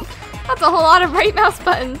 that's a whole lot of right mouse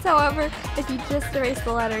buttons. However, if you just erase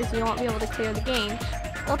the letters, you won't be able to clear the game.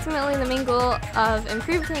 Ultimately, the main goal of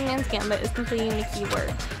Improved Hangman's Gambit is completing the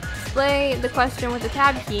keyword. Display the question with the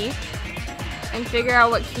tab key and figure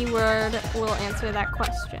out what keyword will answer that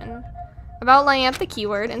question. About lining up the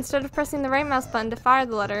keyword, instead of pressing the right mouse button to fire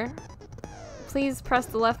the letter, please press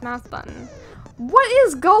the left mouse button. What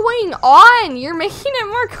is going on? You're making it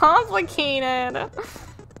more complicated.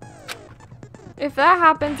 If that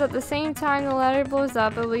happens at the same time the letter blows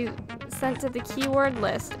up, it will be sent to the keyword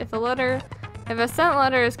list. If a sent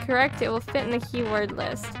letter is correct, it will fit in the keyword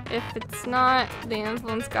list. If it's not, the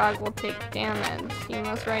influence god will take damage. You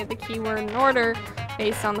must write the keyword in order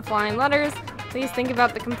based on the flying letters. Please think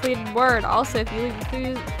about the completed word. Also, if you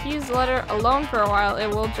leave the fused letter alone for a while, it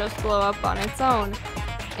will just blow up on its own.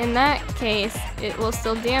 In that case, it will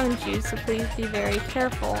still damage you, so please be very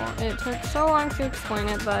careful. It took so long to explain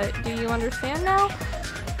it, but do you understand now?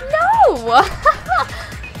 No!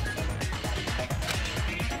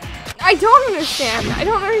 I don't understand. I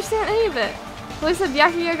don't understand any of it. Police said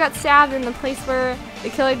Byakuya got stabbed and the place where the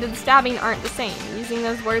killer did the stabbing aren't the same. Using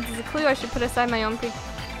those words as a clue, I should put aside my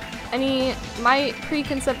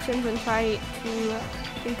preconceptions and try to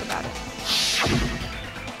think about it.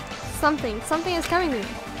 Something is coming to me.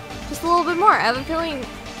 Just a little bit more. I have a feeling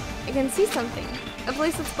I can see something. A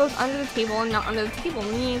place that's both under the table and not under the table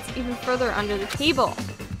means it's even further under the table.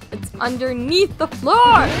 It's underneath the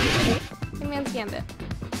floor! Hangman's Gambit.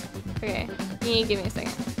 Okay, give me a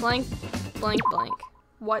second. Blank, blank, blank.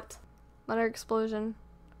 What? Letter explosion.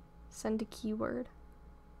 Send a keyword.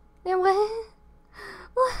 Yeah, what?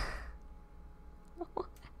 Why?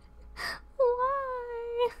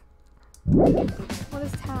 What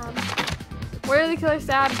is tab? Where did the killer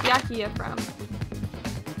stab Byakuya from?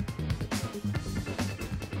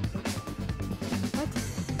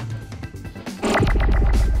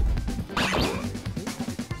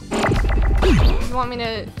 You want me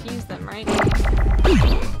to fuse them, right?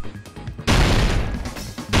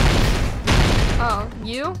 Oh,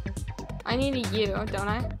 you? I need a U, don't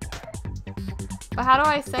I? But how do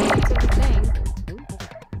I send it to the thing?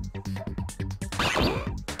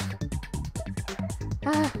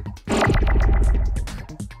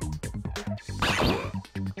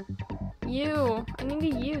 U. I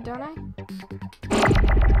need a U, don't I?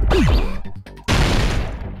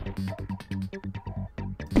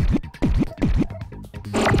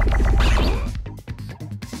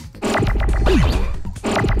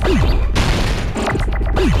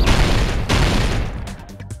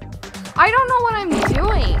 I don't know what I'm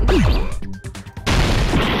doing.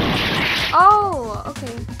 Oh,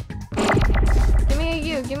 okay. Give me a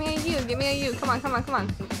U, give me a U, give me a U. Come on, come on, come on.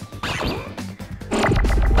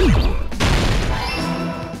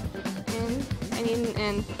 In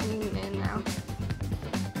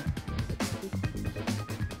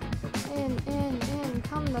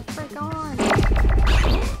the frick on?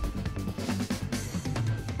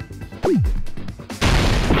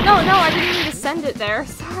 No, I didn't mean to send it there.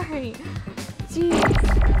 Sorry. Jeez.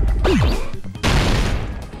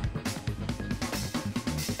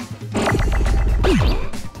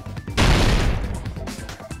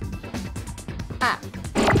 Ah.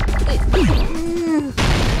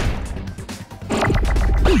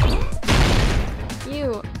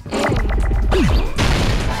 You in.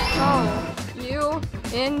 Oh. You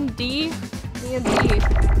in D? Me in D.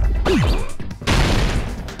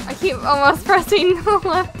 I keep almost pressing the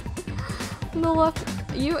left. The left.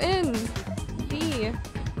 You in. D.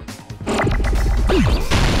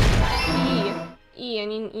 E. I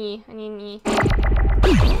need an E. I need an E.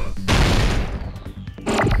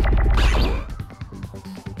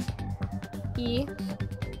 E.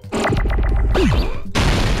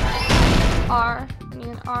 R. I need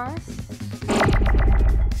an R.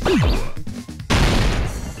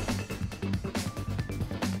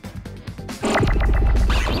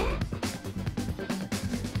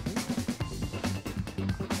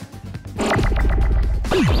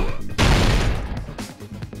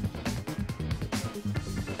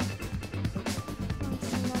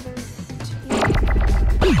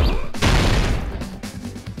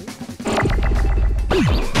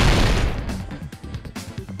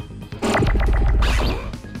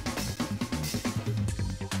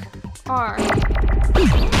 R.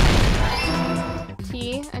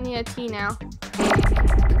 T. I need a T now.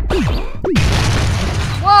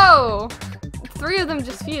 Whoa! 3 of them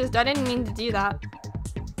just fused. I didn't mean to do that.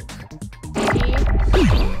 T.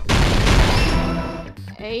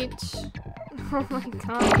 H. Oh my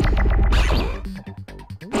god.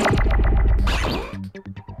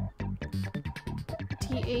 T.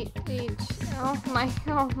 H. Oh my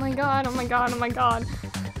god. Oh my god. Oh my god.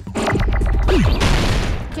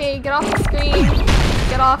 Okay, get off the screen.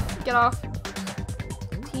 Get off.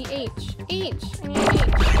 T-H. H. I need H.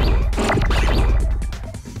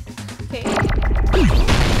 Okay.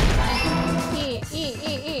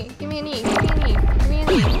 E. Give me an E. Give me an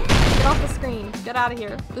E. Get off the screen. Get out of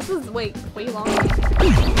here. This is way longer.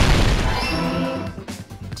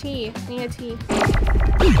 T. I need a T.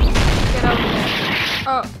 Get over there.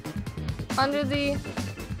 Oh. Under the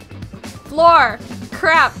floor.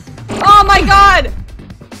 Crap. Oh my god!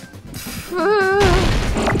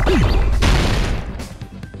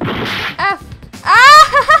 F. Ah!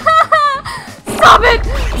 Stop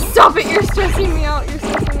it! You're stressing me out.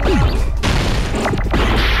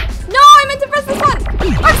 No, I meant to press this one.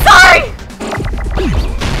 I'm sorry.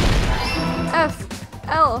 F.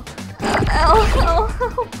 L. L. Oh.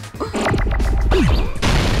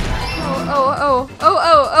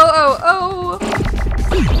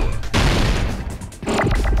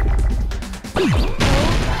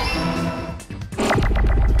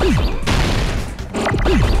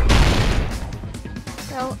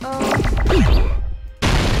 L-O.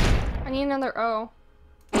 I need another O.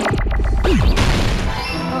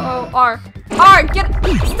 O. R. Get.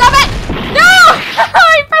 Stop it! No!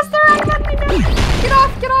 I pressed the wrong button again. Get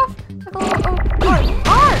off.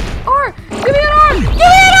 R. Give me an R.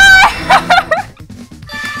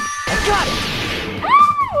 I got it.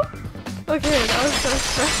 Okay, that was so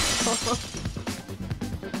stressful.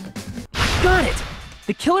 Got it!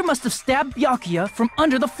 The killer must have stabbed Byakuya from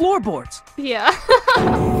under the floorboards. Yeah.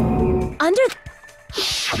 Under...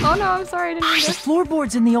 Oh no, I'm sorry, I didn't mean The to.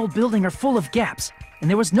 floorboards in the old building are full of gaps, and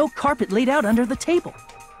there was no carpet laid out under the table.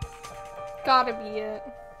 Gotta be it.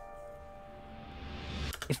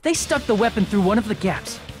 If they stuck the weapon through one of the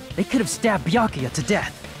gaps, they could have stabbed Byakuya to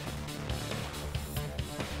death.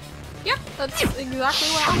 Yep, that's exactly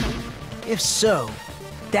what happened. If so,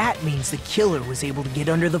 that means the killer was able to get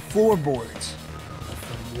under the floorboards. But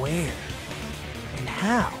from where? And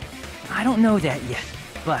how? I don't know that yet,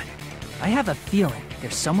 but I have a feeling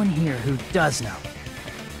there's someone here who does know.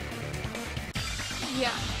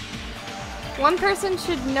 Yeah. One person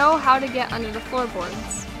should know how to get under the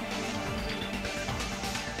floorboards.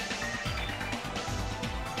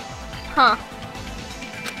 Huh.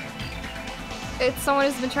 It's someone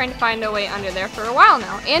who's been trying to find a way under there for a while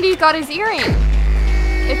now. And he's got his earring!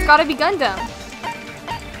 It's gotta be Gundam.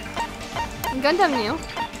 Gundam knew.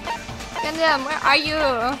 Gundam, where are you?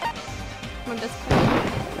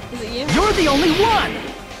 Is it you? You're the only one!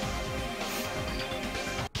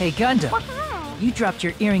 Hey, Gundam. Wow. You dropped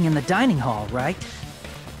your earring in the dining hall, right?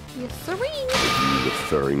 Yes, sirree. Are you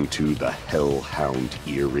referring to the Hellhound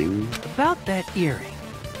earring? About that earring.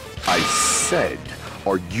 I said,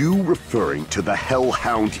 are you referring to the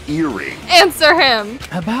Hellhound earring? Answer him!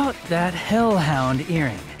 About that Hellhound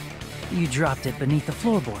earring. You dropped it beneath the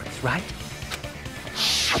floorboards, right?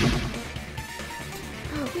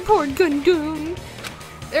 Poor Gun-Gun.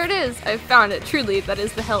 There it is. I found it. Truly, that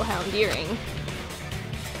is the Hellhound earring.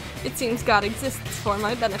 It seems God exists for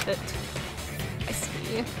my benefit. I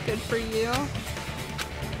see. Good for you.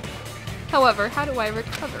 However, how do I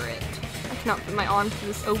recover it? I cannot put my arm through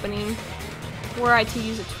this opening. Were I to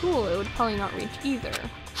use a tool, it would probably not reach either.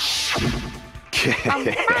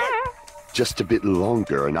 Just a bit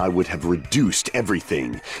longer and I would have reduced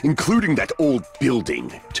everything, including that old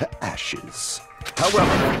building, to ashes.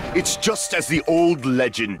 However, it's just as the old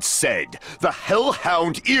legend said. The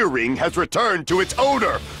Hellhound earring has returned to its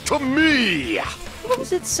owner, to me!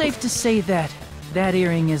 Is it safe to say that that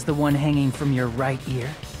earring is the one hanging from your right ear?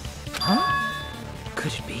 Huh?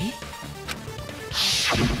 Could it be?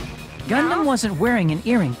 Gundam wasn't wearing an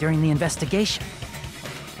earring during the investigation.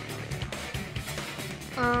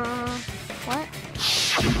 What?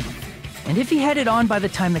 And if he had it on by the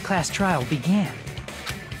time the class trial began,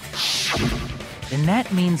 then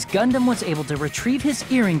that means Gundam was able to retrieve his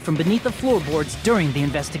earring from beneath the floorboards during the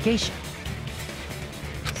investigation.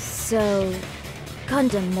 So,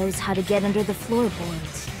 Gundam knows how to get under the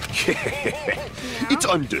floorboards. It's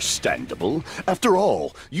understandable. After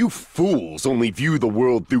all, you fools only view the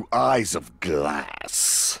world through eyes of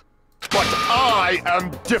glass. But I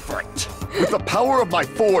am different. With the power of my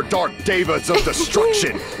 4 dark devas of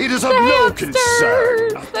destruction, it is of no concern.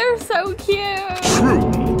 They're so cute.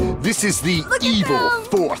 Truly, this is the evil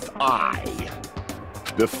 4th eye.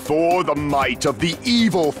 Before the might of the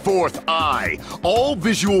evil 4th eye, all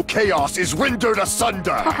visual chaos is rendered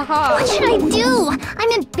asunder. What should I do?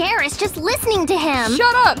 I'm embarrassed just listening to him.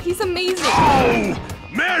 Shut up, he's amazing. Oh!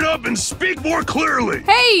 Man up and speak more clearly!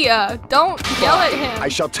 Hey, don't yell at him. I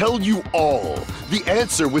shall tell you all. The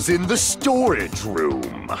answer was in the storage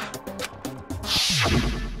room.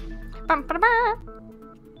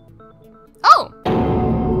 Oh!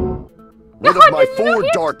 One of my 4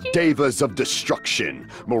 dark devas of destruction,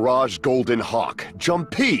 Mirage Golden Hawk,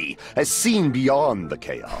 Jumpy, has seen beyond the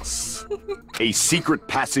chaos. A secret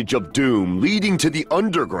passage of doom leading to the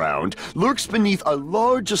underground lurks beneath a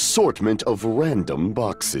large assortment of random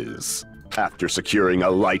boxes. After securing a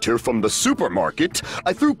lighter from the supermarket,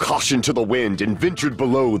 I threw caution to the wind and ventured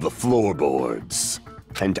below the floorboards.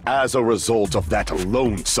 And as a result of that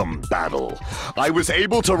lonesome battle, I was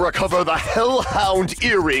able to recover the Hellhound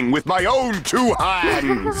earring with my own 2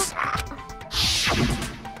 hands!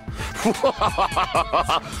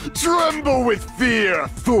 Tremble with fear,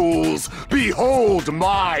 fools! Behold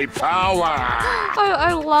my power!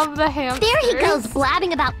 I love the hamster. There he goes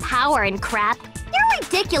blabbing about power and crap. You're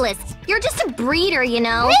ridiculous. You're just a breeder, you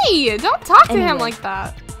know? Hey, don't talk to him like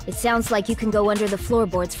that. It sounds like you can go under the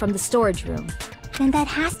floorboards from the storage room. Then that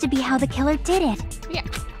has to be how the killer did it. Yeah.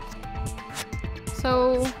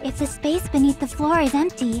 So... if the space beneath the floor is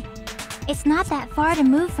empty, it's not that far to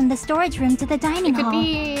move from the storage room to the dining hall. It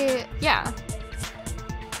could be... yeah.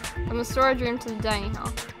 From the storage room to the dining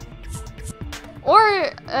hall.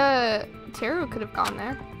 Or, Teru could have gone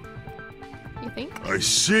there. You think? I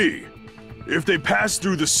see. If they passed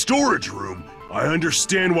through the storage room, I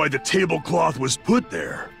understand why the tablecloth was put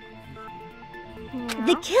there.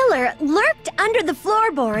 The killer lurked under the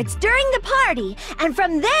floorboards during the party, and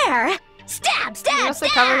from there, stab, stab, He must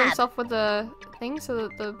have stab! covered himself with the thing so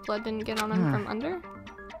that the blood didn't get on him from under?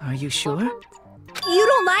 Are you sure? You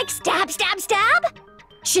don't like stab, stab, stab?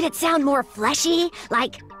 Should it sound more fleshy?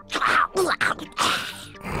 Like... I'm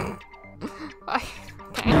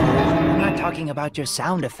not talking about your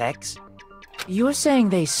sound effects. You're saying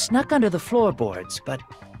they snuck under the floorboards, but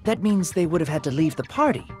that means they would have had to leave the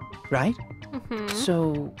party, right?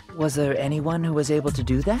 So, was there anyone who was able to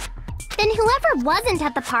do that? Then whoever wasn't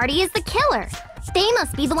at the party is the killer. They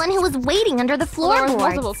must be the one who was waiting under the floorboards. There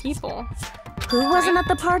was multiple people. Who wasn't at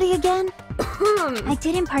the party again? I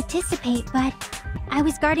didn't participate, but I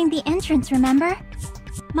was guarding the entrance, remember?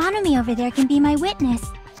 Monomi over there can be my witness,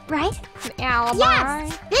 right?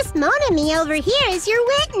 Yes! This Monomi over here is your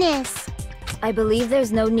witness! I believe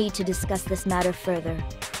there's no need to discuss this matter further,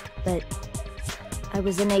 but I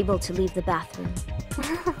was unable to leave the bathroom.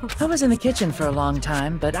 I was in the kitchen for a long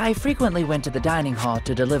time, but I frequently went to the dining hall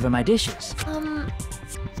to deliver my dishes.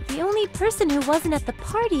 The only person who wasn't at the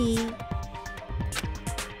party...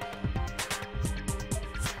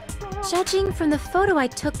 Judging from the photo I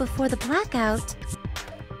took before the blackout...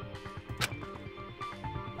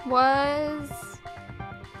 Was...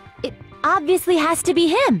 it obviously has to be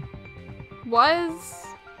him! Was...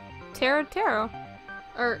 Taro.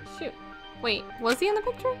 Or, shoot. Wait, was he in the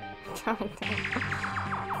picture?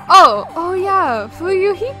 Oh yeah,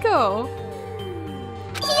 Fuyuhiko!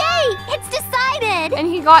 Yay! Yay! It's decided! And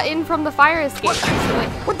he got in from the fire escape.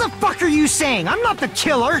 What the fuck are you saying? I'm not the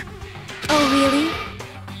killer! Oh, really?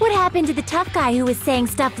 What happened to the tough guy who was saying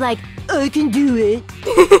stuff like, I can do it?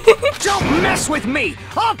 Don't mess with me!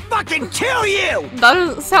 I'll fucking kill you! That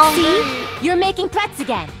doesn't sound See? You're making threats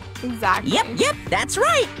again. Exactly. Yep, that's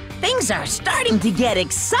right. Things are starting to get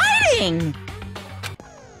exciting.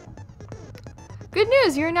 Good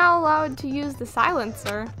news, you're now allowed to use the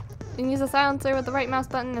silencer. You can use the silencer with the right mouse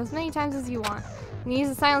button as many times as you want. When you use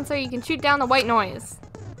the silencer, you can shoot down the white noise.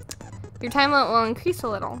 Your time limit will increase a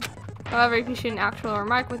little. However, if you shoot an actual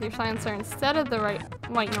remark with your silencer instead of the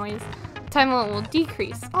white noise, the time limit will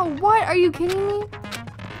decrease. Oh, what? Are you kidding me?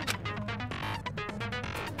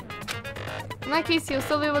 In that case, you'll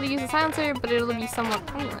still be able to use the silencer, but it'll be somewhat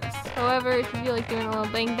pointless. However, if you feel like doing a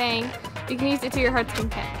little bang bang, you can use it to your heart's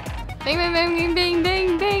content. Bang bang bang bang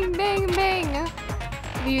bang bang bang bang bang!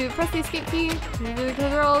 If you press the escape key, you do the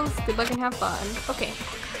girls, good luck and have fun. Okay.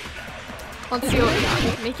 Let's see what we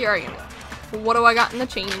got. Make your argument. What do I got in the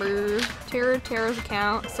chamber? Tara's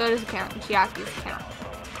account, Soda's account, and Chiaki's account.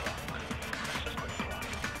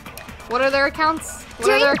 What are their accounts? What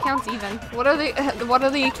are their accounts even? What are the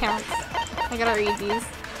accounts? I gotta read these.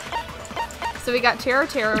 So we got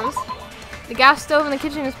Tara's. The gas stove in the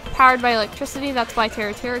kitchen is powered by electricity. That's why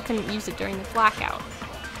Tara couldn't use it during the blackout.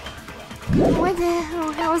 What the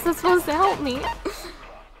hell? How is that supposed to help me?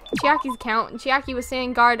 Chiaki's account. Chiaki was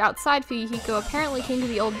standing guard outside. Fuyuhiko apparently came to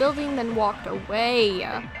the old building, then walked away.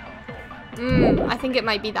 I think it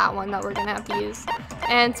might be that one that we're gonna have to use.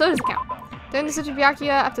 And Soda's account. During the switch of Byakuya,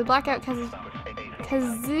 after the blackout,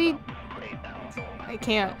 I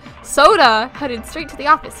can't. Soda headed straight to the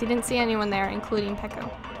office. He didn't see anyone there, including Peko.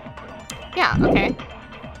 Yeah, okay.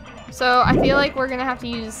 So I feel like we're gonna have to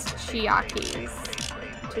use Chiaki's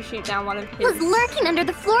to shoot down one of his. Was lurking under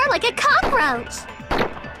the floor like a cockroach.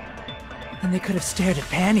 And they could have stared at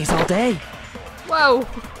panties all day. Whoa.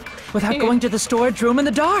 Without going to the storage room in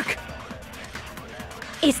the dark.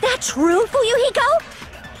 Is that true, Fuyuhiko?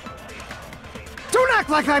 Don't act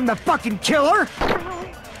like I'm the fucking killer!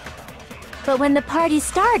 But when the party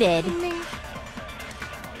started,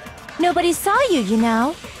 nobody saw you, you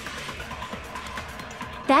know.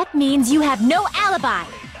 That means you have no alibi.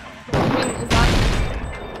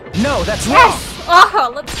 No, that's wrong. Yes!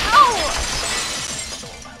 Oh, let's go!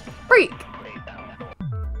 Freak.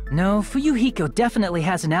 No, Fuyuhiko definitely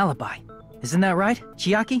has an alibi. Isn't that right,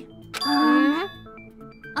 Chiaki?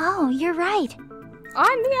 Oh, you're right.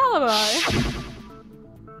 I'm the alibi.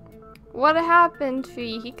 What happened,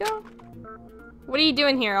 Fuyuhiko? What are you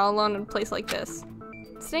doing here all alone in a place like this?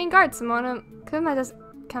 Staying guard, Simona. Kuma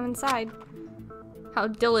doesn't come inside. How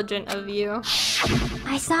diligent of you.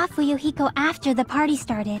 I saw Fuyuhiko after the party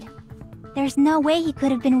started. There's no way he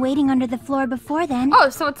could have been waiting under the floor before then. Oh,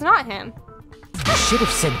 so it's not him. You should have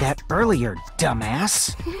said that earlier,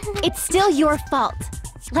 dumbass. It's still your fault.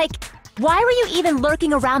 Like, why were you even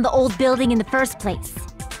lurking around the old building in the first place?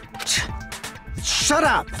 Shut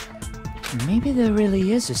up! Maybe there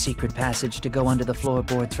really is a secret passage to go under the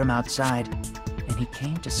floorboards from outside, and he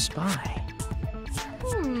came to spy.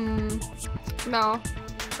 No,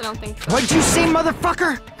 I don't think so. What'd you say,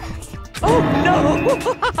 motherfucker? Oh no!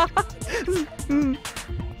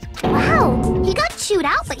 Wow, he got chewed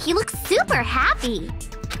out, but he looks super happy.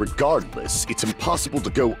 Regardless, it's impossible to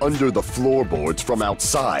go under the floorboards from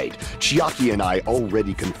outside. Chiaki and I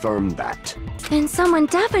already confirmed that. Then someone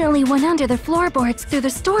definitely went under the floorboards through the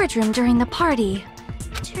storage room during the party.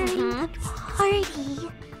 During the party?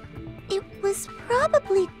 It was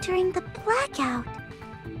probably during the blackout.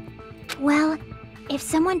 Well, if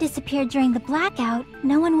someone disappeared during the blackout,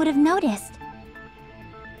 no one would have noticed.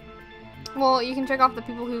 Well, you can check off the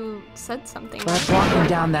people who said something. But walking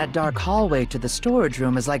down that dark hallway to the storage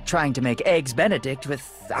room is like trying to make Eggs Benedict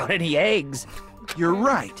without any eggs. You're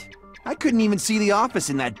right. I couldn't even see the office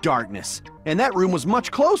in that darkness, and that room was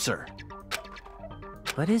much closer.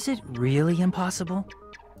 But is it really impossible?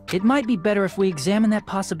 It might be better if we examine that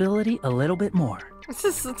possibility a little bit more. It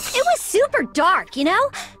was super dark, you know?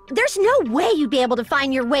 There's no way you'd be able to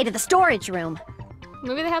find your way to the storage room.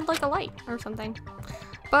 Maybe they had like a light or something.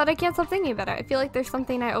 But I can't stop thinking about it. I feel like there's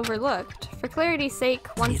something I overlooked. For clarity's sake,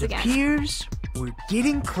 once again. It appears we're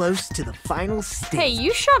getting close to the final stage. Hey,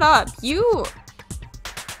 you shut up. You're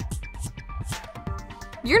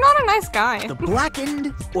not a nice guy. The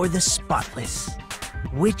blackened or the spotless?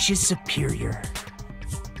 Which is superior?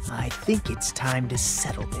 I think it's time to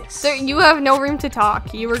settle this. Sir, you have no room to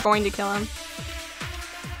talk. You were going to kill him.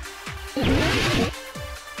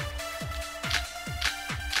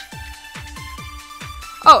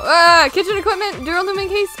 Oh, kitchen equipment, duralumin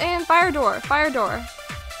case, and fire door. Fire door.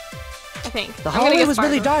 think. The I'm gonna hallway guess was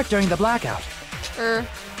really farther. dark during the blackout. Here,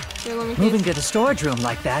 let me Moving see. to the storage room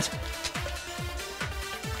like that.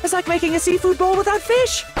 It's like making a seafood bowl without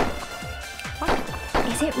fish.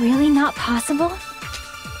 Is it really not possible?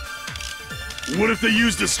 What if they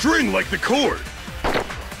used a string like the cord?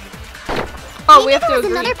 Oh, we have to There was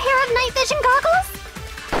agree. another pair of night vision goggles?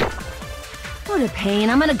 What a pain.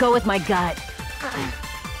 I'm gonna go with my gut.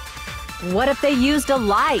 What if they used a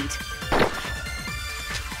light?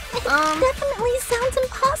 It definitely sounds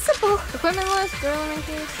impossible. Equipment list, girl in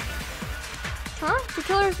case. Huh? The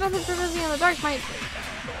killer's method for visiting in the dark might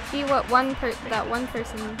be what that one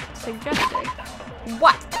person suggested.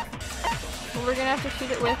 What? Well, we're gonna have to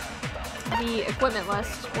shoot it with the equipment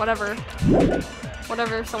list, whatever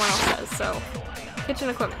someone else says. So, kitchen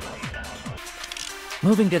equipment list.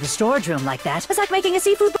 Moving to the storage room like that. It's like making a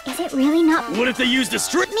seafood bowl. Is it really not? What if they used a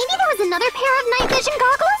string? Maybe there was another pair of night vision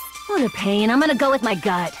goggles? What a pain. I'm gonna go with my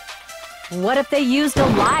gut. What if they used a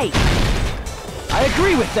light? I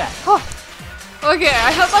agree with that. Oh. Okay,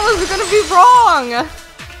 I thought that was gonna be wrong.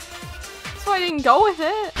 That's why I didn't go with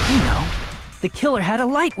it. You know, the killer had a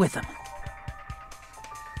light with him.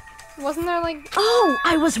 Wasn't there like? Oh,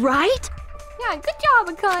 I was right? Yeah, good job,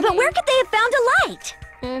 Akane. But where could they have found a light?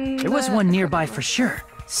 There was one nearby for sure.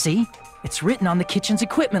 See? It's written on the kitchen's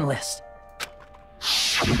equipment list.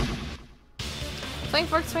 20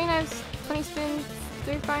 forks, 20 knives, 20 spoons,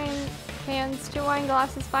 3 frying pans, 2 wine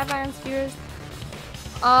glasses, 5 iron skewers.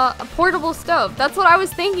 A portable stove. That's what I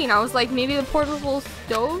was thinking. I was like, maybe the portable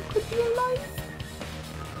stove could be a light.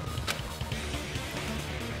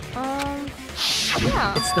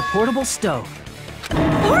 Yeah. It's the portable stove.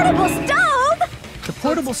 Portable stove? The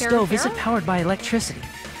portable stove isn't powered by electricity,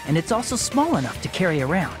 and it's also small enough to carry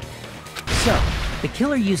around. So, the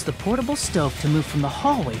killer used the portable stove to move from the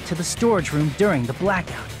hallway to the storage room during the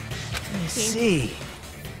blackout. I see.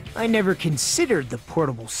 I never considered the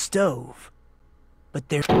portable stove. But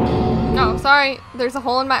there... No, sorry. There's a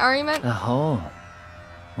hole in my argument. A hole?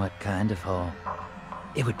 What kind of hole?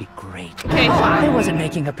 It would be great. Okay, I wasn't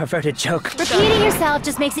making a perverted joke. Repeating yourself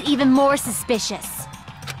just makes it even more suspicious.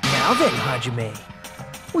 Now then, Hajime.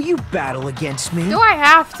 Will you battle against me? Do I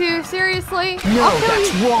have to? Seriously? No, I'll kill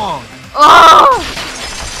that's you. wrong. Oh!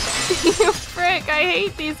 You frick, I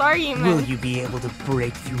hate these arguments. Will you be able to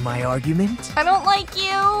break through my argument? I don't like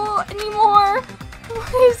you anymore.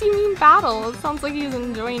 What does he mean battle? It sounds like he's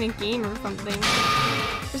enjoying a game or something.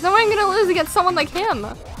 There's no way I'm gonna lose against someone like him.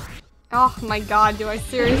 Oh my god, do I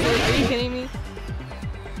seriously? Are you kidding me?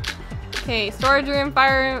 Okay, storage room,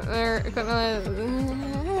 fire room, or equipment.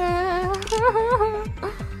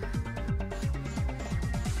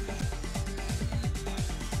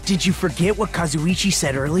 Did you forget what Kazuichi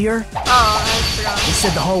said earlier? Oh, I forgot. He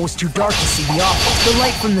said the hall was too dark to see the office. The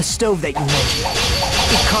light from the stove that you mentioned.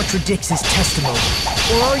 It contradicts his testimony.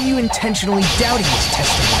 Or are you intentionally doubting his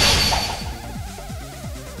testimony?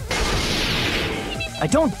 I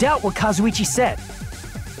don't doubt what Kazuichi said.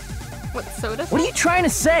 What, soda? What are you trying to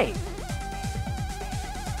say?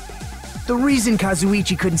 The reason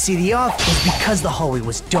Kazuichi couldn't see the office was because the hallway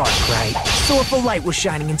was dark, right? So if a light was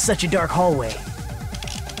shining in such a dark hallway,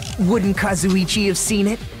 wouldn't Kazuichi have seen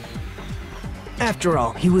it? After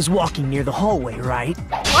all, he was walking near the hallway, right?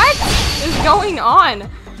 What is going on?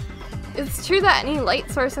 It's true that any light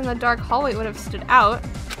source in the dark hallway would have stood out.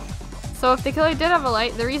 So if the killer did have a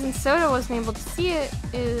light, the reason Soda wasn't able to see it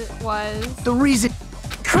was... The reason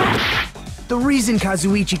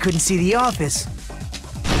Kazuichi couldn't see the office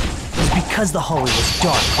was because the hallway was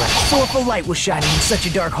dark, right? So if a light was shining in such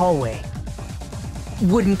a dark hallway,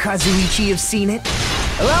 wouldn't Kazuichi have seen it?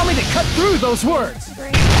 Allow me to cut through those words!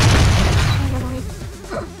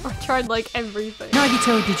 I tried like everything.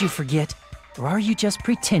 Nagito, did you forget? Or are you just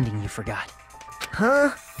pretending you forgot?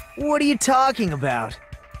 Huh? What are you talking about?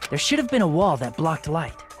 There should have been a wall that blocked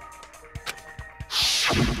light.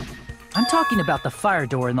 I'm talking about the fire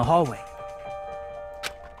door in the hallway.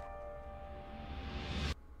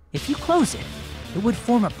 If you close it, it would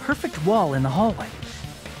form a perfect wall in the hallway.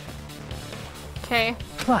 Okay.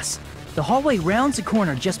 Plus, the hallway rounds a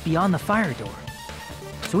corner just beyond the fire door.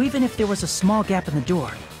 So even if there was a small gap in the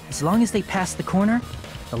door, as long as they passed the corner,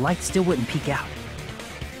 the light still wouldn't peek out.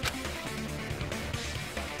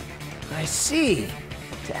 I see.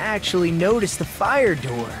 To actually notice the fire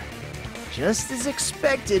door. Just as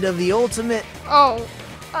expected of the ultimate... Oh.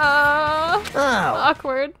 Oh.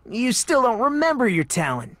 Awkward. You still don't remember your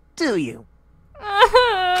talent, do you?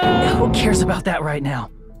 Who cares about that right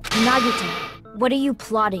now? Nagito, what are you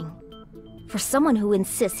plotting? For someone who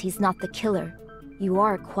insists he's not the killer, you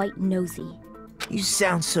are quite nosy. You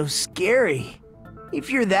sound so scary.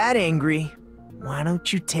 If you're that angry, why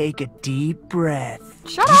don't you take a deep breath?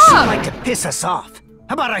 Shut You up! seem like to piss us off.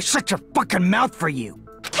 How about I shut your fucking mouth for you?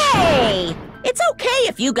 Hey! It's okay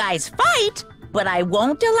if you guys fight, but I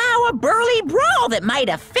won't allow a burly brawl that might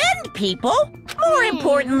offend people. More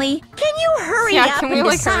importantly, can you hurry up can we, and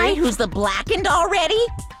like, decide hurry? who's the blackened already?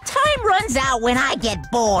 Time runs out when I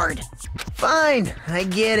get bored. Fine, I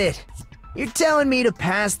get it. You're telling me to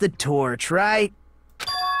pass the torch, right?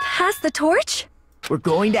 Pass the torch? We're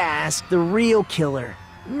going to ask the real killer,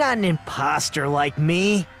 not an imposter like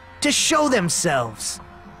me, to show themselves.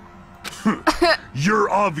 You're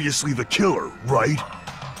obviously the killer, right?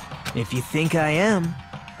 If you think I am,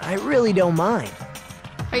 I really don't mind.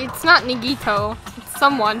 It's not Nagito. It's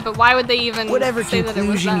someone, but why would they even Whatever say that it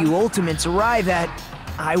was conclusion them? you ultimates arrive at,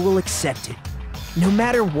 I will accept it, no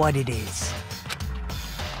matter what it is.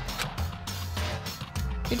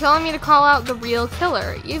 You're telling me to call out the real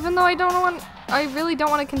killer, even though I really don't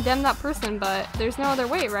want to condemn that person, but there's no other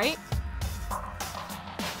way, right?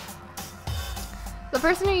 The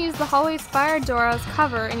person who used the hallway's fire door as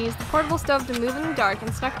cover and used the portable stove to move in the dark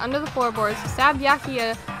and snuck under the floorboards who stabbed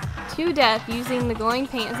Byakuya to death using the glowing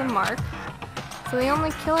paint as a mark. So the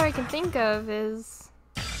only killer I can think of is...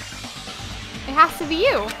 It has to be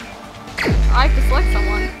you. I have to select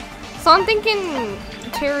someone. So I'm thinking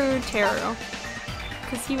Teru.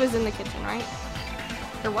 Because he was in the kitchen, right?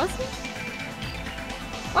 Or was he?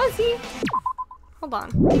 Was he? Hold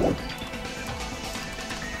on.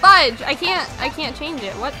 Fudge! I can't change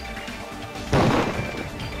it. What?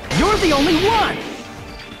 You're the only one!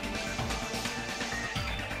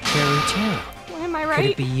 Am I right? Could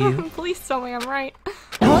it be you? Please tell me I'm right.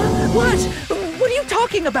 What? What are you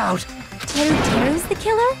talking about? Teru's the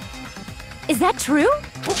killer? Is that true?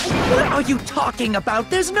 What are you talking about?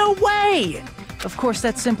 There's no way! Of course,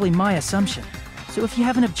 that's simply my assumption. So if you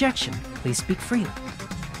have an objection, please speak freely.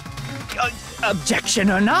 Objection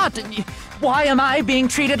or not, why am I being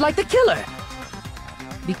treated like the killer?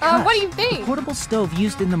 Because what do you think? the portable stove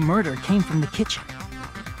used in the murder came from the kitchen.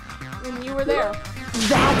 And you were there.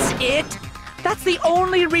 That's it? That's the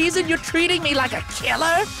only reason you're treating me like a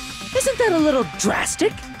killer? Isn't that a little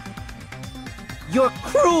drastic? You're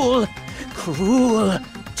cruel! Cruel!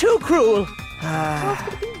 Too cruel!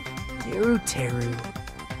 Teru.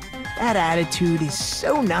 That attitude is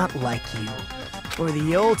so not like you. For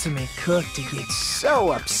the ultimate cook to get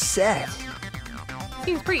so upset.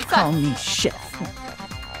 Seems pretty sus. Call me chef.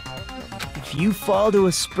 If you fall to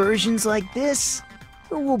aspersions like this,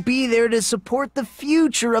 who will be there to support the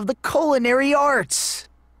future of the culinary arts?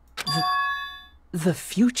 The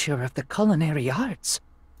future of the culinary arts?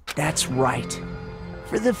 That's right.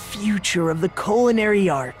 For the future of the culinary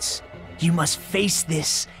arts, you must face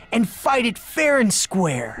this and fight it fair and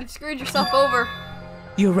square. You've screwed yourself over.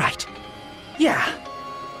 You're right. Yeah,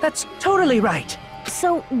 that's totally right.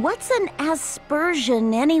 So what's an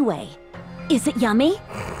aspersion anyway? Is it yummy?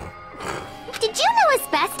 Did you know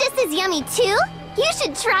asbestos is yummy too? You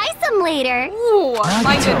should try some later. Ooh,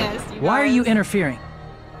 my Nagito, goodness. You why are guys. you interfering?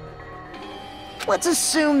 Let's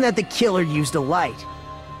assume that the killer used a light,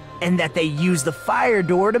 and that they used the fire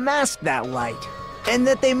door to mask that light, and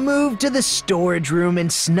that they moved to the storage room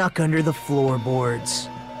and snuck under the floorboards.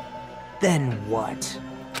 Then what?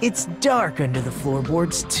 It's dark under the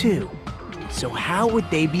floorboards too. So how would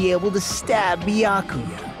they be able to stab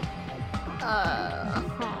Byakuya?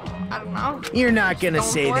 I don't know. You're not gonna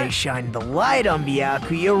Just say going for they it? shined the light on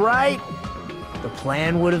Byakuya, right? The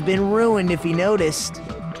plan would have been ruined if he noticed.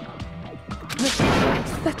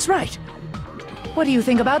 That's right. What do you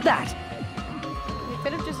think about that? We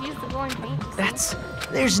could have just used the glowing paint.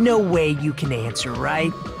 There's no way you can answer,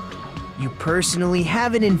 right? You personally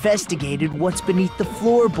haven't investigated what's beneath the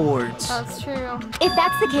floorboards. That's true. If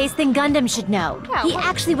that's the case, then Gundam should know. Yeah, he what-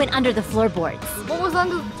 actually went under the floorboards. What was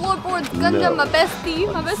under the floorboards? Gundam, No. my bestie,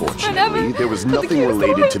 my bestest friend ever. Unfortunately, there was With the nothing cutest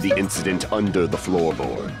related little to the hamster. incident under the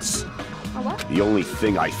floorboards. A what? The only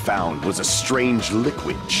thing I found was a strange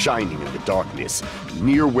liquid shining in the darkness,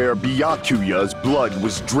 near where Byakuya's blood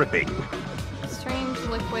was dripping. Strange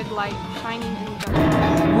liquid light shining in the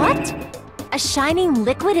dark. What? A shining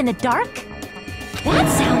liquid in the dark? That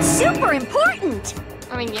sounds super important!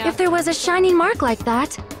 I mean, yeah. If there was a shining mark like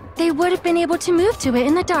that, they would have been able to move to it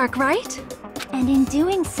in the dark, right? And in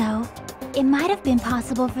doing so, it might have been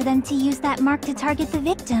possible for them to use that mark to target the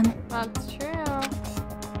victim. That's true.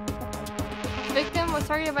 The victim was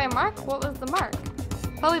targeted by a mark? What was the mark?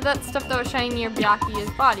 Probably that stuff that was shining near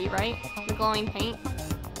Byakuya's body, right? The glowing paint.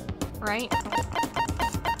 Right?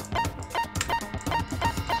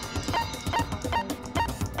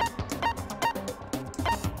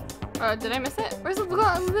 Did I miss it? Where's the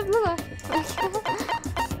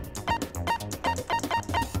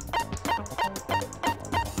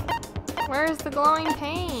Where's the glowing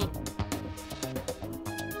paint?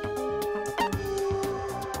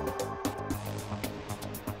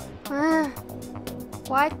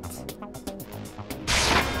 What?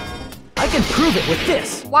 I can prove it with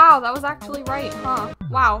this. Wow, that was actually right, huh?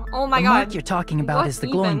 Wow. Oh my The god. mark you're talking about What is the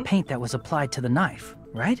glowing even? paint that was applied to the knife,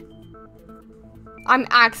 right? I'm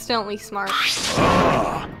accidentally smart.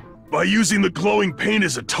 Ah! By using the glowing paint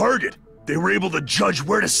as a target, they were able to judge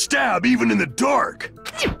where to stab even in the dark.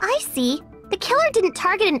 I see. The killer didn't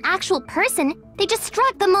target an actual person. They just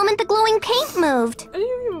struck the moment the glowing paint moved. I need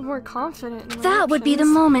to be more confident in my That would be the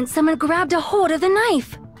actions. moment someone grabbed a hold of the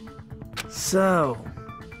knife. So,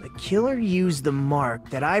 the killer used the mark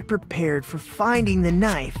that I prepared for finding the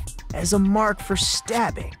knife as a mark for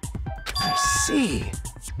stabbing. I see.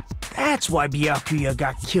 That's why Byakuya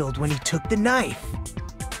got killed when he took the knife.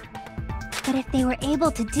 But if they were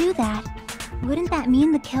able to do that, wouldn't that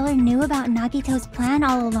mean the killer knew about Nagito's plan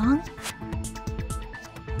all along?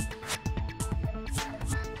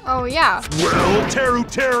 Oh yeah. Well,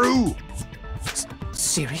 Teru!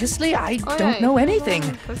 Seriously? I Oh, don't yeah, know you're anything.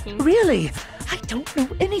 cooking. Really? I don't know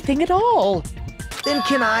anything at all. Then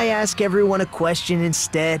can I ask everyone a question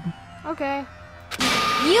instead? Okay.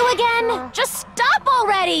 You again? Just stop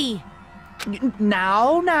already!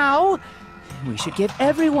 Now. We should give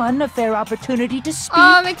everyone a fair opportunity to speak.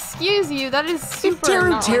 Excuse you, that is If super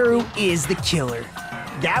not Teru like is the killer,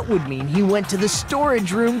 that would mean he went to the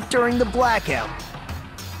storage room during the blackout.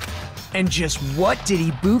 And just what did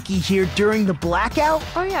Ibuki hear during the blackout?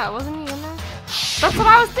 Oh yeah, wasn't he in there? That's what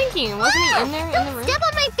I was thinking. Wasn't he in there in the room? Step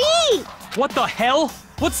on my feet! What the hell?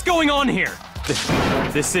 What's going on here?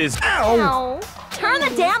 This is... Ow. Turn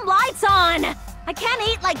the damn lights on! I can't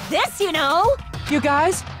eat like this, you know! You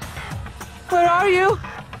guys? Where are you?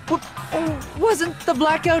 Wasn't the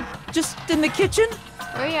blackout just in the kitchen?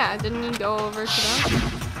 Oh yeah, didn't he go over to them?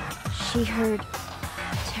 She heard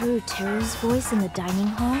Teru's voice in the dining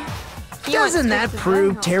hall? He Doesn't went that straight to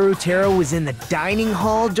prove the Teru was in the dining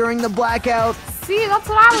hall during the blackout? See, that's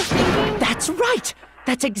what I was thinking. That's right!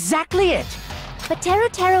 That's exactly it! But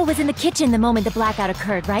Teru was in the kitchen the moment the blackout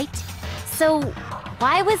occurred, right? So,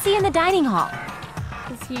 why was he in the dining hall?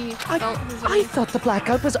 Because he felt his I thought the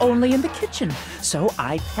blackout was only in the kitchen, so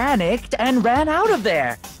I panicked and ran out of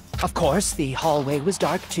there. Of course, the hallway was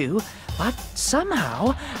dark too, but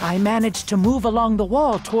somehow I managed to move along the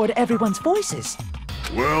wall toward everyone's voices.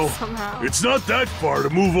 Well, Somehow. it's not that far to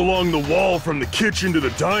move along the wall from the kitchen to the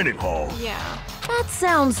dining hall. Yeah. That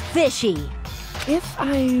sounds fishy. If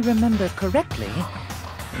I remember correctly,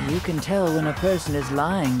 you can tell when a person is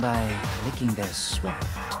lying by licking their sweat.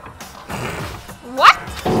 What?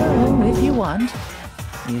 So, if you want,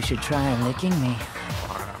 you should try licking me.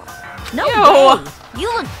 No Ew. way!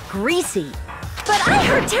 You look greasy. But I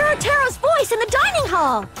heard Teru's voice in the dining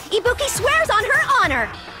hall! Ibuki swears on her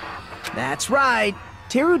honor! That's right.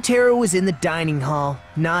 Teru was in the dining hall,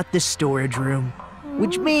 not the storage room.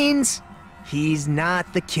 Which means he's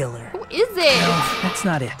not the killer. Who is it? That's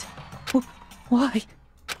not it. Why?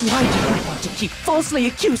 Why do you want to keep falsely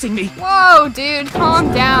accusing me? Whoa, dude, calm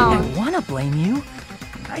I down. want to blame you.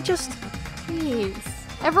 I just... Jeez.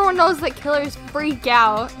 Everyone knows that killers freak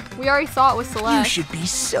out. We already saw it with You Celeste. should be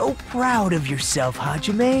so proud of yourself,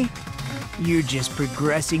 Hajime. You're just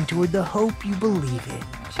progressing toward the hope you believe in.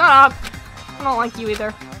 Shut up. I don't like you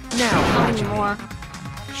either. Now, Not Hajime, anymore.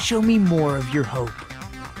 show me more of your hope.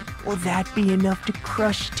 Will that be enough to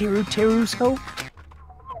crush Teru's hope?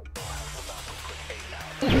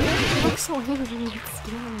 You look so angry and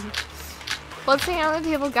scared. Let's hang out on the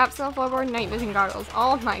table, gaps on the floorboard, night vision goggles.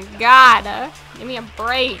 Oh my god. Give me a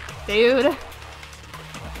break, dude.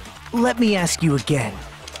 Let me ask you again.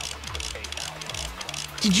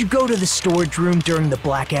 Did you go to the storage room during the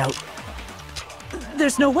blackout?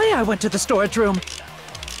 There's no way I went to the storage room.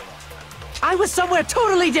 I was somewhere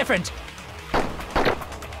totally different.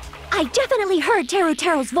 I definitely heard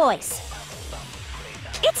Teru's voice.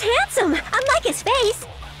 It's handsome, unlike his face.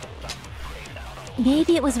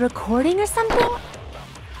 Maybe it was recording or something?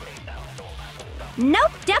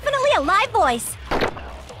 Nope, definitely a live voice.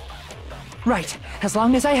 Right, as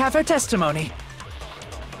long as I have her testimony.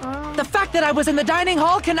 The fact that I was in the dining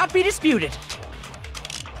hall cannot be disputed.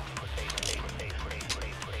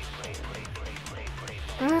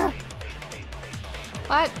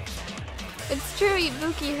 What? It's true,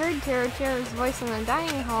 Ibuki heard Teru's voice in the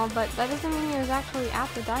dining hall, but that doesn't mean he was actually at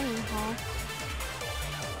the dining hall.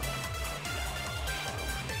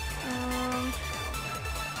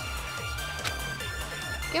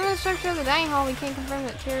 Given the structure of the dining hall, we can confirm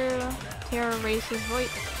that Teru raised his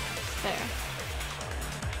voice there.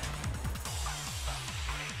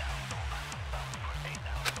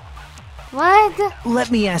 What? Let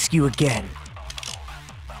me ask you again.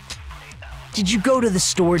 Did you go to the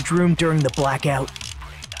storage room during the blackout?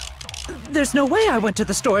 There's no way I went to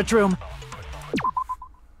the storage room.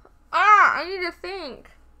 I need to think.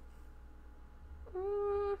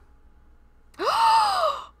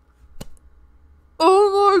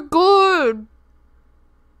 Oh my god!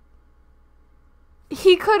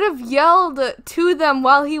 He could have yelled to them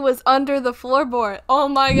while he was under the floorboard. Oh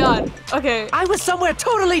my god. Okay. I was somewhere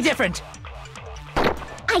totally different.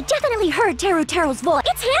 I definitely heard Teru's voice.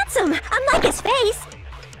 It's handsome, unlike his face.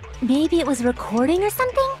 Maybe it was recording or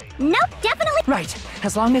something? Nope, definitely. Right,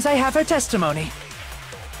 as long as I have her testimony.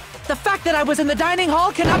 The fact that I was in the dining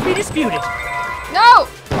hall cannot be disputed. No!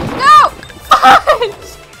 No!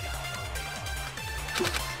 Fudge!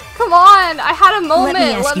 Come on, I had a moment.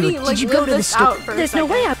 Let me did you go to the out for There's no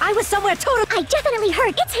way I was somewhere totally. I definitely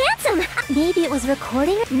heard. It's handsome. Maybe it was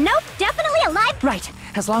recording? Nope, definitely alive. Right,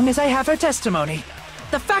 as long as I have her testimony.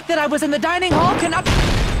 The fact that I was in the dining hall cannot...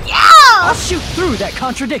 Yeah! I'll shoot through that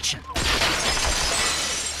contradiction.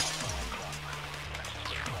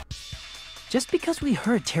 Just because we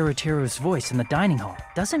heard Teru's voice in the dining hall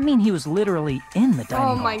doesn't mean he was literally in the dining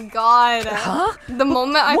hall. Oh my god. Huh? The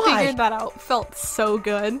moment I Why? figured that out felt so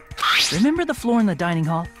good. Remember the floor in the dining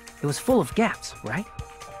hall? It was full of gaps, right?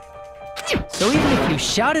 So even if you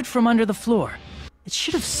shouted from under the floor, it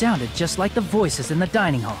should have sounded just like the voices in the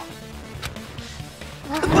dining hall.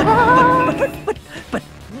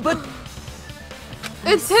 But...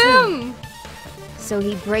 It's him! So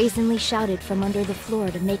he brazenly shouted from under the floor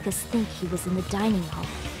to make us think he was in the dining hall.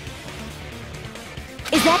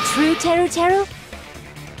 Is that true, Teru?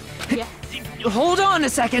 Yeah. Hold on a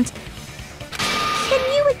second.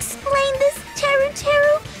 Can you explain this,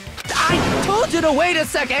 Teru? I told you to wait a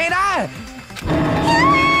second, ain't I?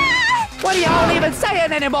 What are y'all even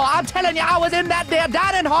saying anymore? I'm telling you, I was in that there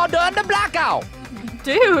dining hall during the blackout.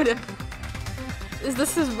 Dude. Is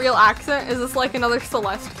this his real accent? Is this like another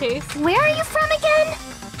Celeste case? Where are you from again?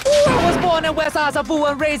 I was born in West Asafu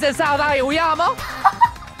and raised in South Aoyama.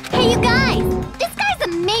 Hey, you guys! This guy's a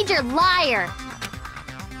major liar!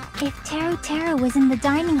 If Teru was in the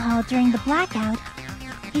dining hall during the blackout,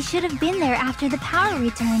 he should have been there after the power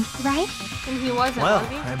returned, right? And he wasn't, Well, was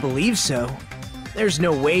he? I believe so. There's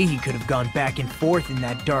no way he could have gone back and forth in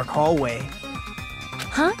that dark hallway.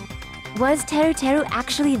 Huh? Was Teru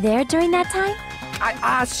actually there during that time?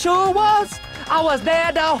 I sure was. I was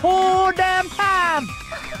there the whole damn time.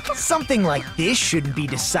 Something like this shouldn't be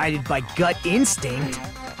decided by gut instinct.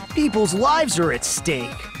 People's lives are at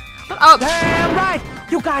stake. Oh, damn right.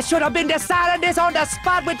 You guys should have been deciding this on the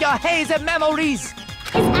spot with your hazy memories.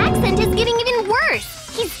 His accent is getting even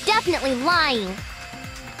worse. He's definitely lying.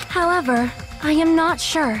 However, I am not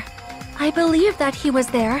sure. I believe that he was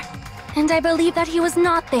there, and I believe that he was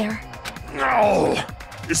not there. No!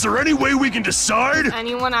 Is there any way we can decide?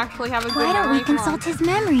 Anyone actually have a good Why don't memory? we consult his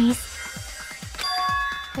memories?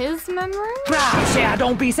 His memory? Gosh, yeah,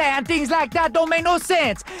 don't be saying things like that. Don't make no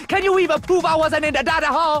sense. Can you even prove I wasn't in the dining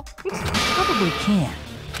hall? Probably can.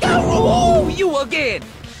 Oh, you again!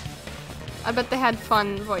 I bet they had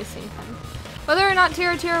fun voicing him. Whether or not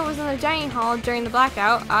Teru was in the dining hall during the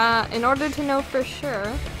blackout, in order to know for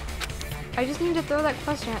sure, I just need to throw that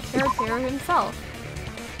question at Teru himself.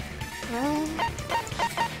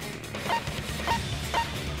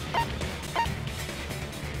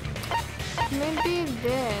 Maybe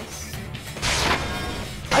this.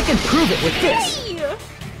 I can prove it with this. Hey!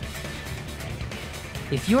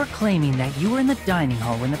 If you're claiming that you were in the dining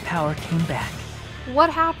hall when the power came back, What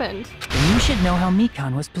happened? then you should know how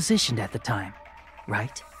Mikan was positioned at the time,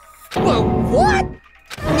 right? Whoa, what?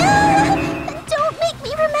 No! Don't make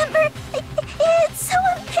me remember! It's so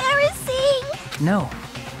embarrassing! No,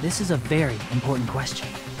 this is a very important question.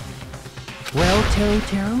 Well,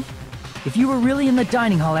 Teru, if you were really in the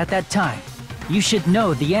dining hall at that time, you should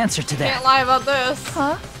know the answer to that. Can't lie about this.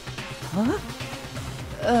 Huh? Huh?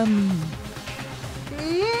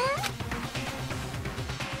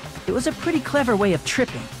 It was a pretty clever way of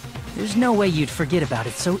tripping. There's no way you'd forget about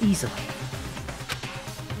it so easily.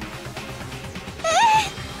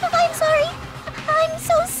 I'm sorry. I'm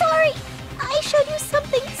so sorry. I showed you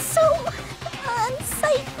something so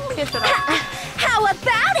unsightly. Kiss it up. How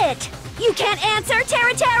about it? You can't answer,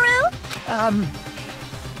 Teru?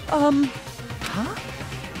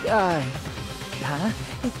 Huh?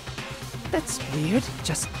 That's weird.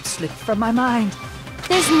 Just slipped from my mind.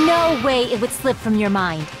 There's no way it would slip from your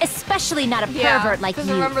mind, especially not a pervert like you.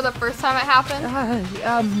 Because remember the first time it happened?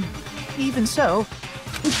 Even so.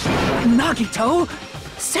 Nagito,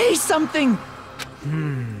 say something!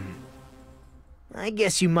 I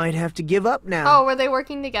guess you might have to give up now. Oh, were they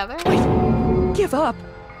working together? Give up?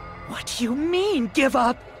 What do you mean, give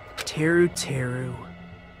up? Teru.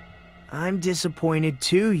 I'm disappointed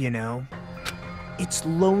too, you know. It's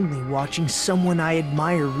lonely watching someone I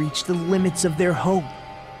admire reach the limits of their hope.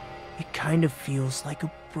 It kind of feels like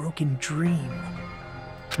a broken dream.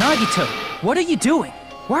 Nagito, what are you doing?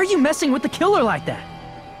 Why are you messing with the killer like that?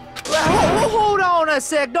 Well, hold on a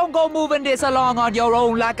sec. Don't go moving this along on your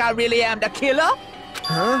own like I really am the killer.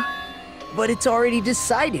 Huh? But it's already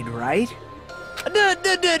decided, right? No,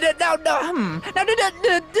 the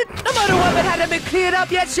murder weapon hasn't been cleared up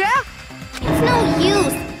yet, Chef? It's no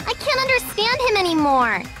use. I can't understand him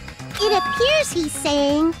anymore. It appears he's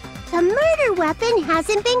saying the murder weapon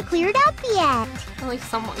hasn't been cleared up yet. At least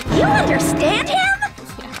someone. You understand him?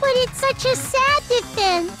 Yeah. But it's such a sad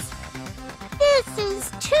defense. This is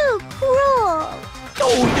too cruel.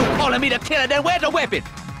 Oh, you calling me the killer? Then where's the weapon?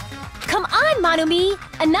 Come on, Manumi!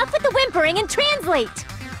 Enough with the whimpering and translate!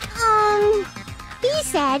 He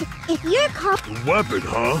said if you're caught... The weapon,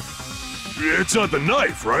 huh? It's not the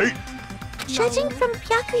knife, right? Judging from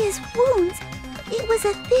Byakuya's wounds, it was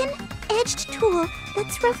a thin, edged tool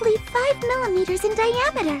that's roughly 5 millimeters in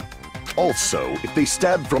diameter. Also, if they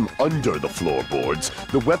stabbed from under the floorboards,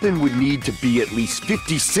 the weapon would need to be at least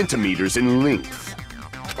 50 centimeters in length.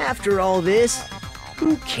 After all this,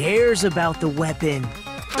 who cares about the weapon?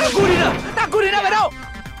 Not good enough! Not good enough at all!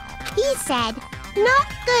 He said, not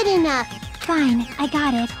good enough. Fine, I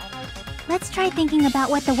got it. Let's try thinking about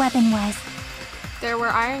what the weapon was. There were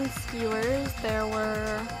iron skewers, there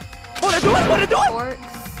were... Wanna do it?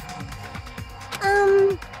 Forks.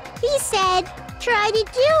 He said, try to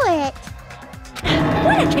do it.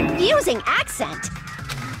 What a confusing accent!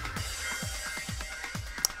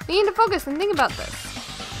 We need to focus and think about this.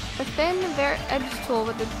 A thin, bare edged tool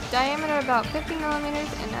with a diameter about 50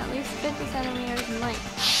 millimeters and at least 50 centimeters in length.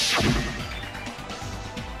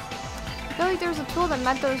 I feel like there was a tool that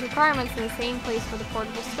met those requirements in the same place where the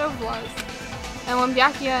portable stove was. And when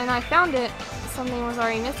Byakuya and I found it, something was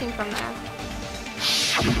already missing from there.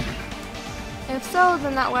 If so,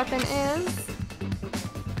 then that weapon is...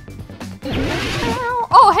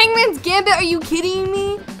 Oh, Hangman's Gambit! Are you kidding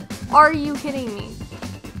me? Are you kidding me?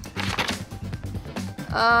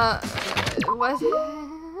 What?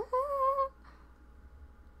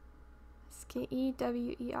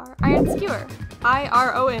 S-K-E-W-E-R. Iron Skewer.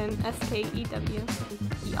 I-R-O-N-S-K-E-W-E-R.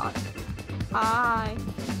 I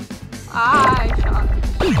shot.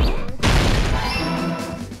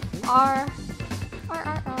 R.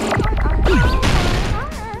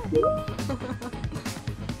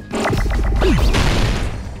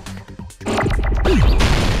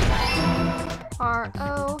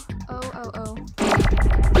 R-O-O-O-O.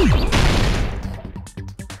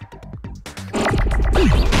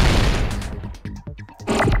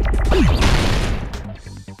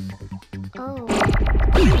 Oh.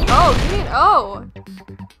 Oh, you mean O.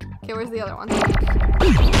 Okay, where's the other one?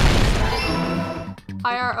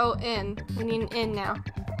 I-R-O-N. We need an N now.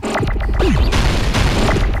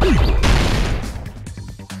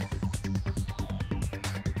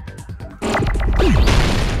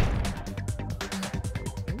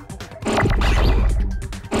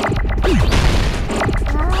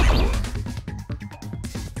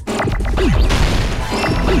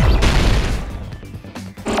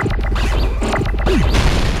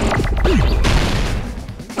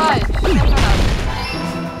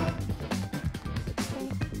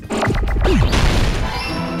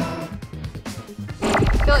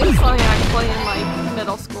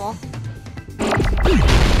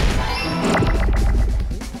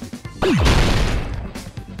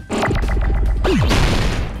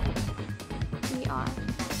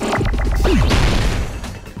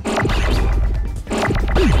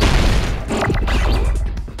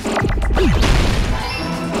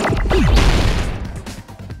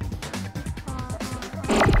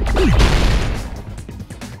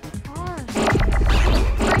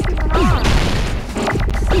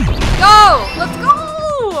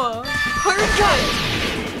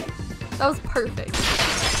 That was perfect.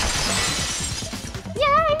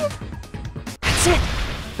 Yay! That's it!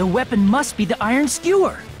 The weapon must be the iron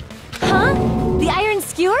skewer. Huh? The iron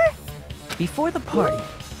skewer? Before the party,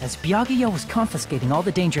 as Byakuya was confiscating all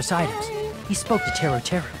the dangerous items, he spoke to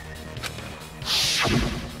Teru.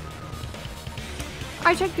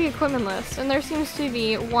 I checked the equipment list, and there seems to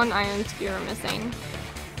be one iron skewer missing.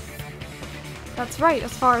 That's right,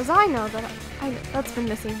 as far as I know, that's been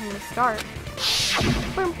missing from the start.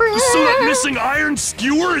 So that missing iron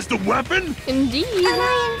skewer is the weapon? Indeed. An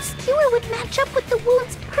iron skewer would match up with the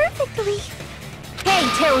wounds perfectly. Hey,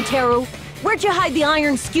 Teru, where'd you hide the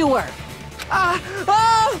iron skewer?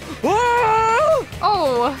 Oh!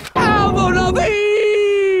 Ow! Avril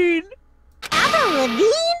Lavigne! Avril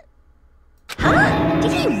Lavigne? Huh?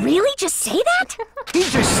 Did he really just say that?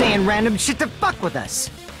 He's just saying random shit to fuck with us.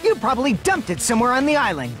 You probably dumped it somewhere on the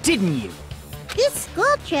island, didn't you? This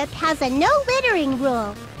school trip has a no littering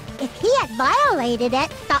rule. If he had violated it,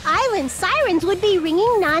 the island sirens would be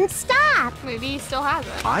ringing non-stop. Maybe he still has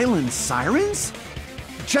it. Island sirens?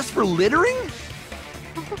 Just for littering?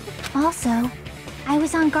 Also, I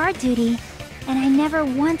was on guard duty, and I never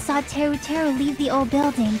once saw Teru Teru leave the old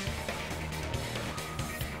building.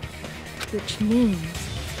 Which means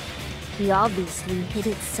he obviously hid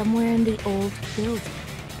it somewhere in the old building.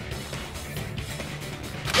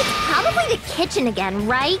 It's probably the kitchen again,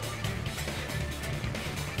 right?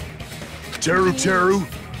 Teru Teru,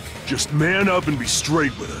 just man up and be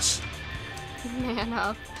straight with us. Man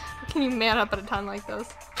up. How can you man up at a time like this?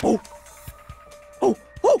 Oh!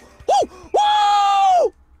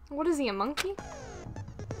 Whoa! What is he, a monkey?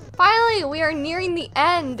 Finally, we are nearing the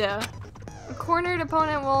end. A cornered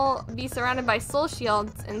opponent will be surrounded by soul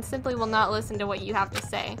shields and simply will not listen to what you have to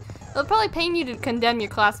say. They'll probably pay you to condemn your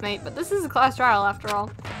classmate, but this is a class trial after all.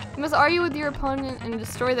 You must argue with your opponent and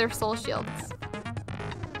destroy their soul shields.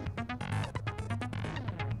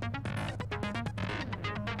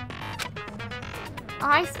 A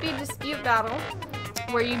high-speed dispute battle,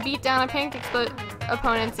 where you beat down a panic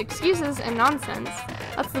opponent's excuses and nonsense.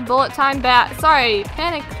 That's the bullet time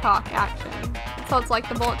panic talk action. So it's like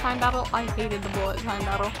the bullet time battle. I hated the bullet time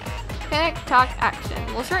battle. Panic talk action.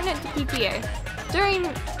 We'll shorten it to PTA. During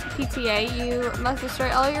PTA, you must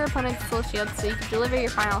destroy all your opponent's soul shields so you can deliver your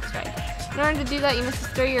final strike. In order to do that, you must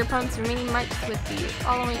destroy your opponent's remaining marks with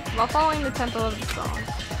while following the tempo of the song.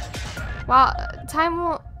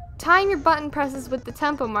 Time your button presses with the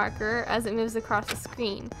tempo marker as it moves across the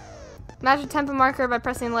screen. Match the tempo marker by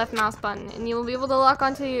pressing the left mouse button, and you will be able to lock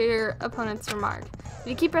onto your opponent's remark. If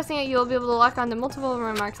you keep pressing it, you will be able to lock onto multiple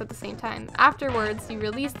remarks at the same time. Afterwards, you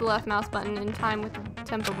release the left mouse button in time with the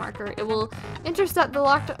tempo marker. It will intercept the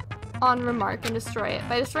locked-on remark and destroy it.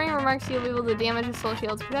 By destroying remarks, you'll be able to damage the soul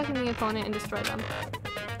shields, protecting the opponent, and destroy them.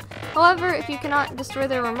 However, if you cannot destroy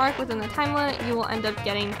their remark within the time limit, you will end up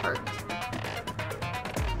getting hurt.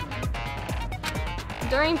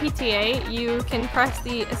 During PTA, you can press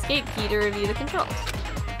the escape key to review the controls.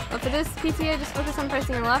 But for this PTA, just focus on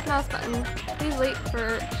pressing the left mouse button. Please wait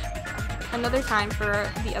for another time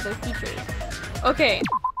for the other features. Okay,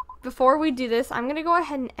 before we do this, I'm gonna go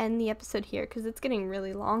ahead and end the episode here because it's getting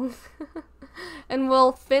really long. And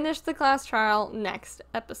we'll finish the class trial next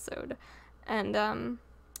episode. And,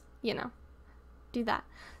 you know, do that.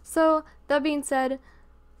 So, that being said,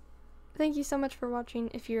 thank you so much for watching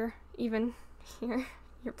if you're even here.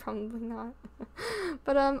 You're probably not.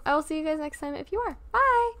 But I will see you guys next time if you are.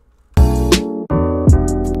 Bye!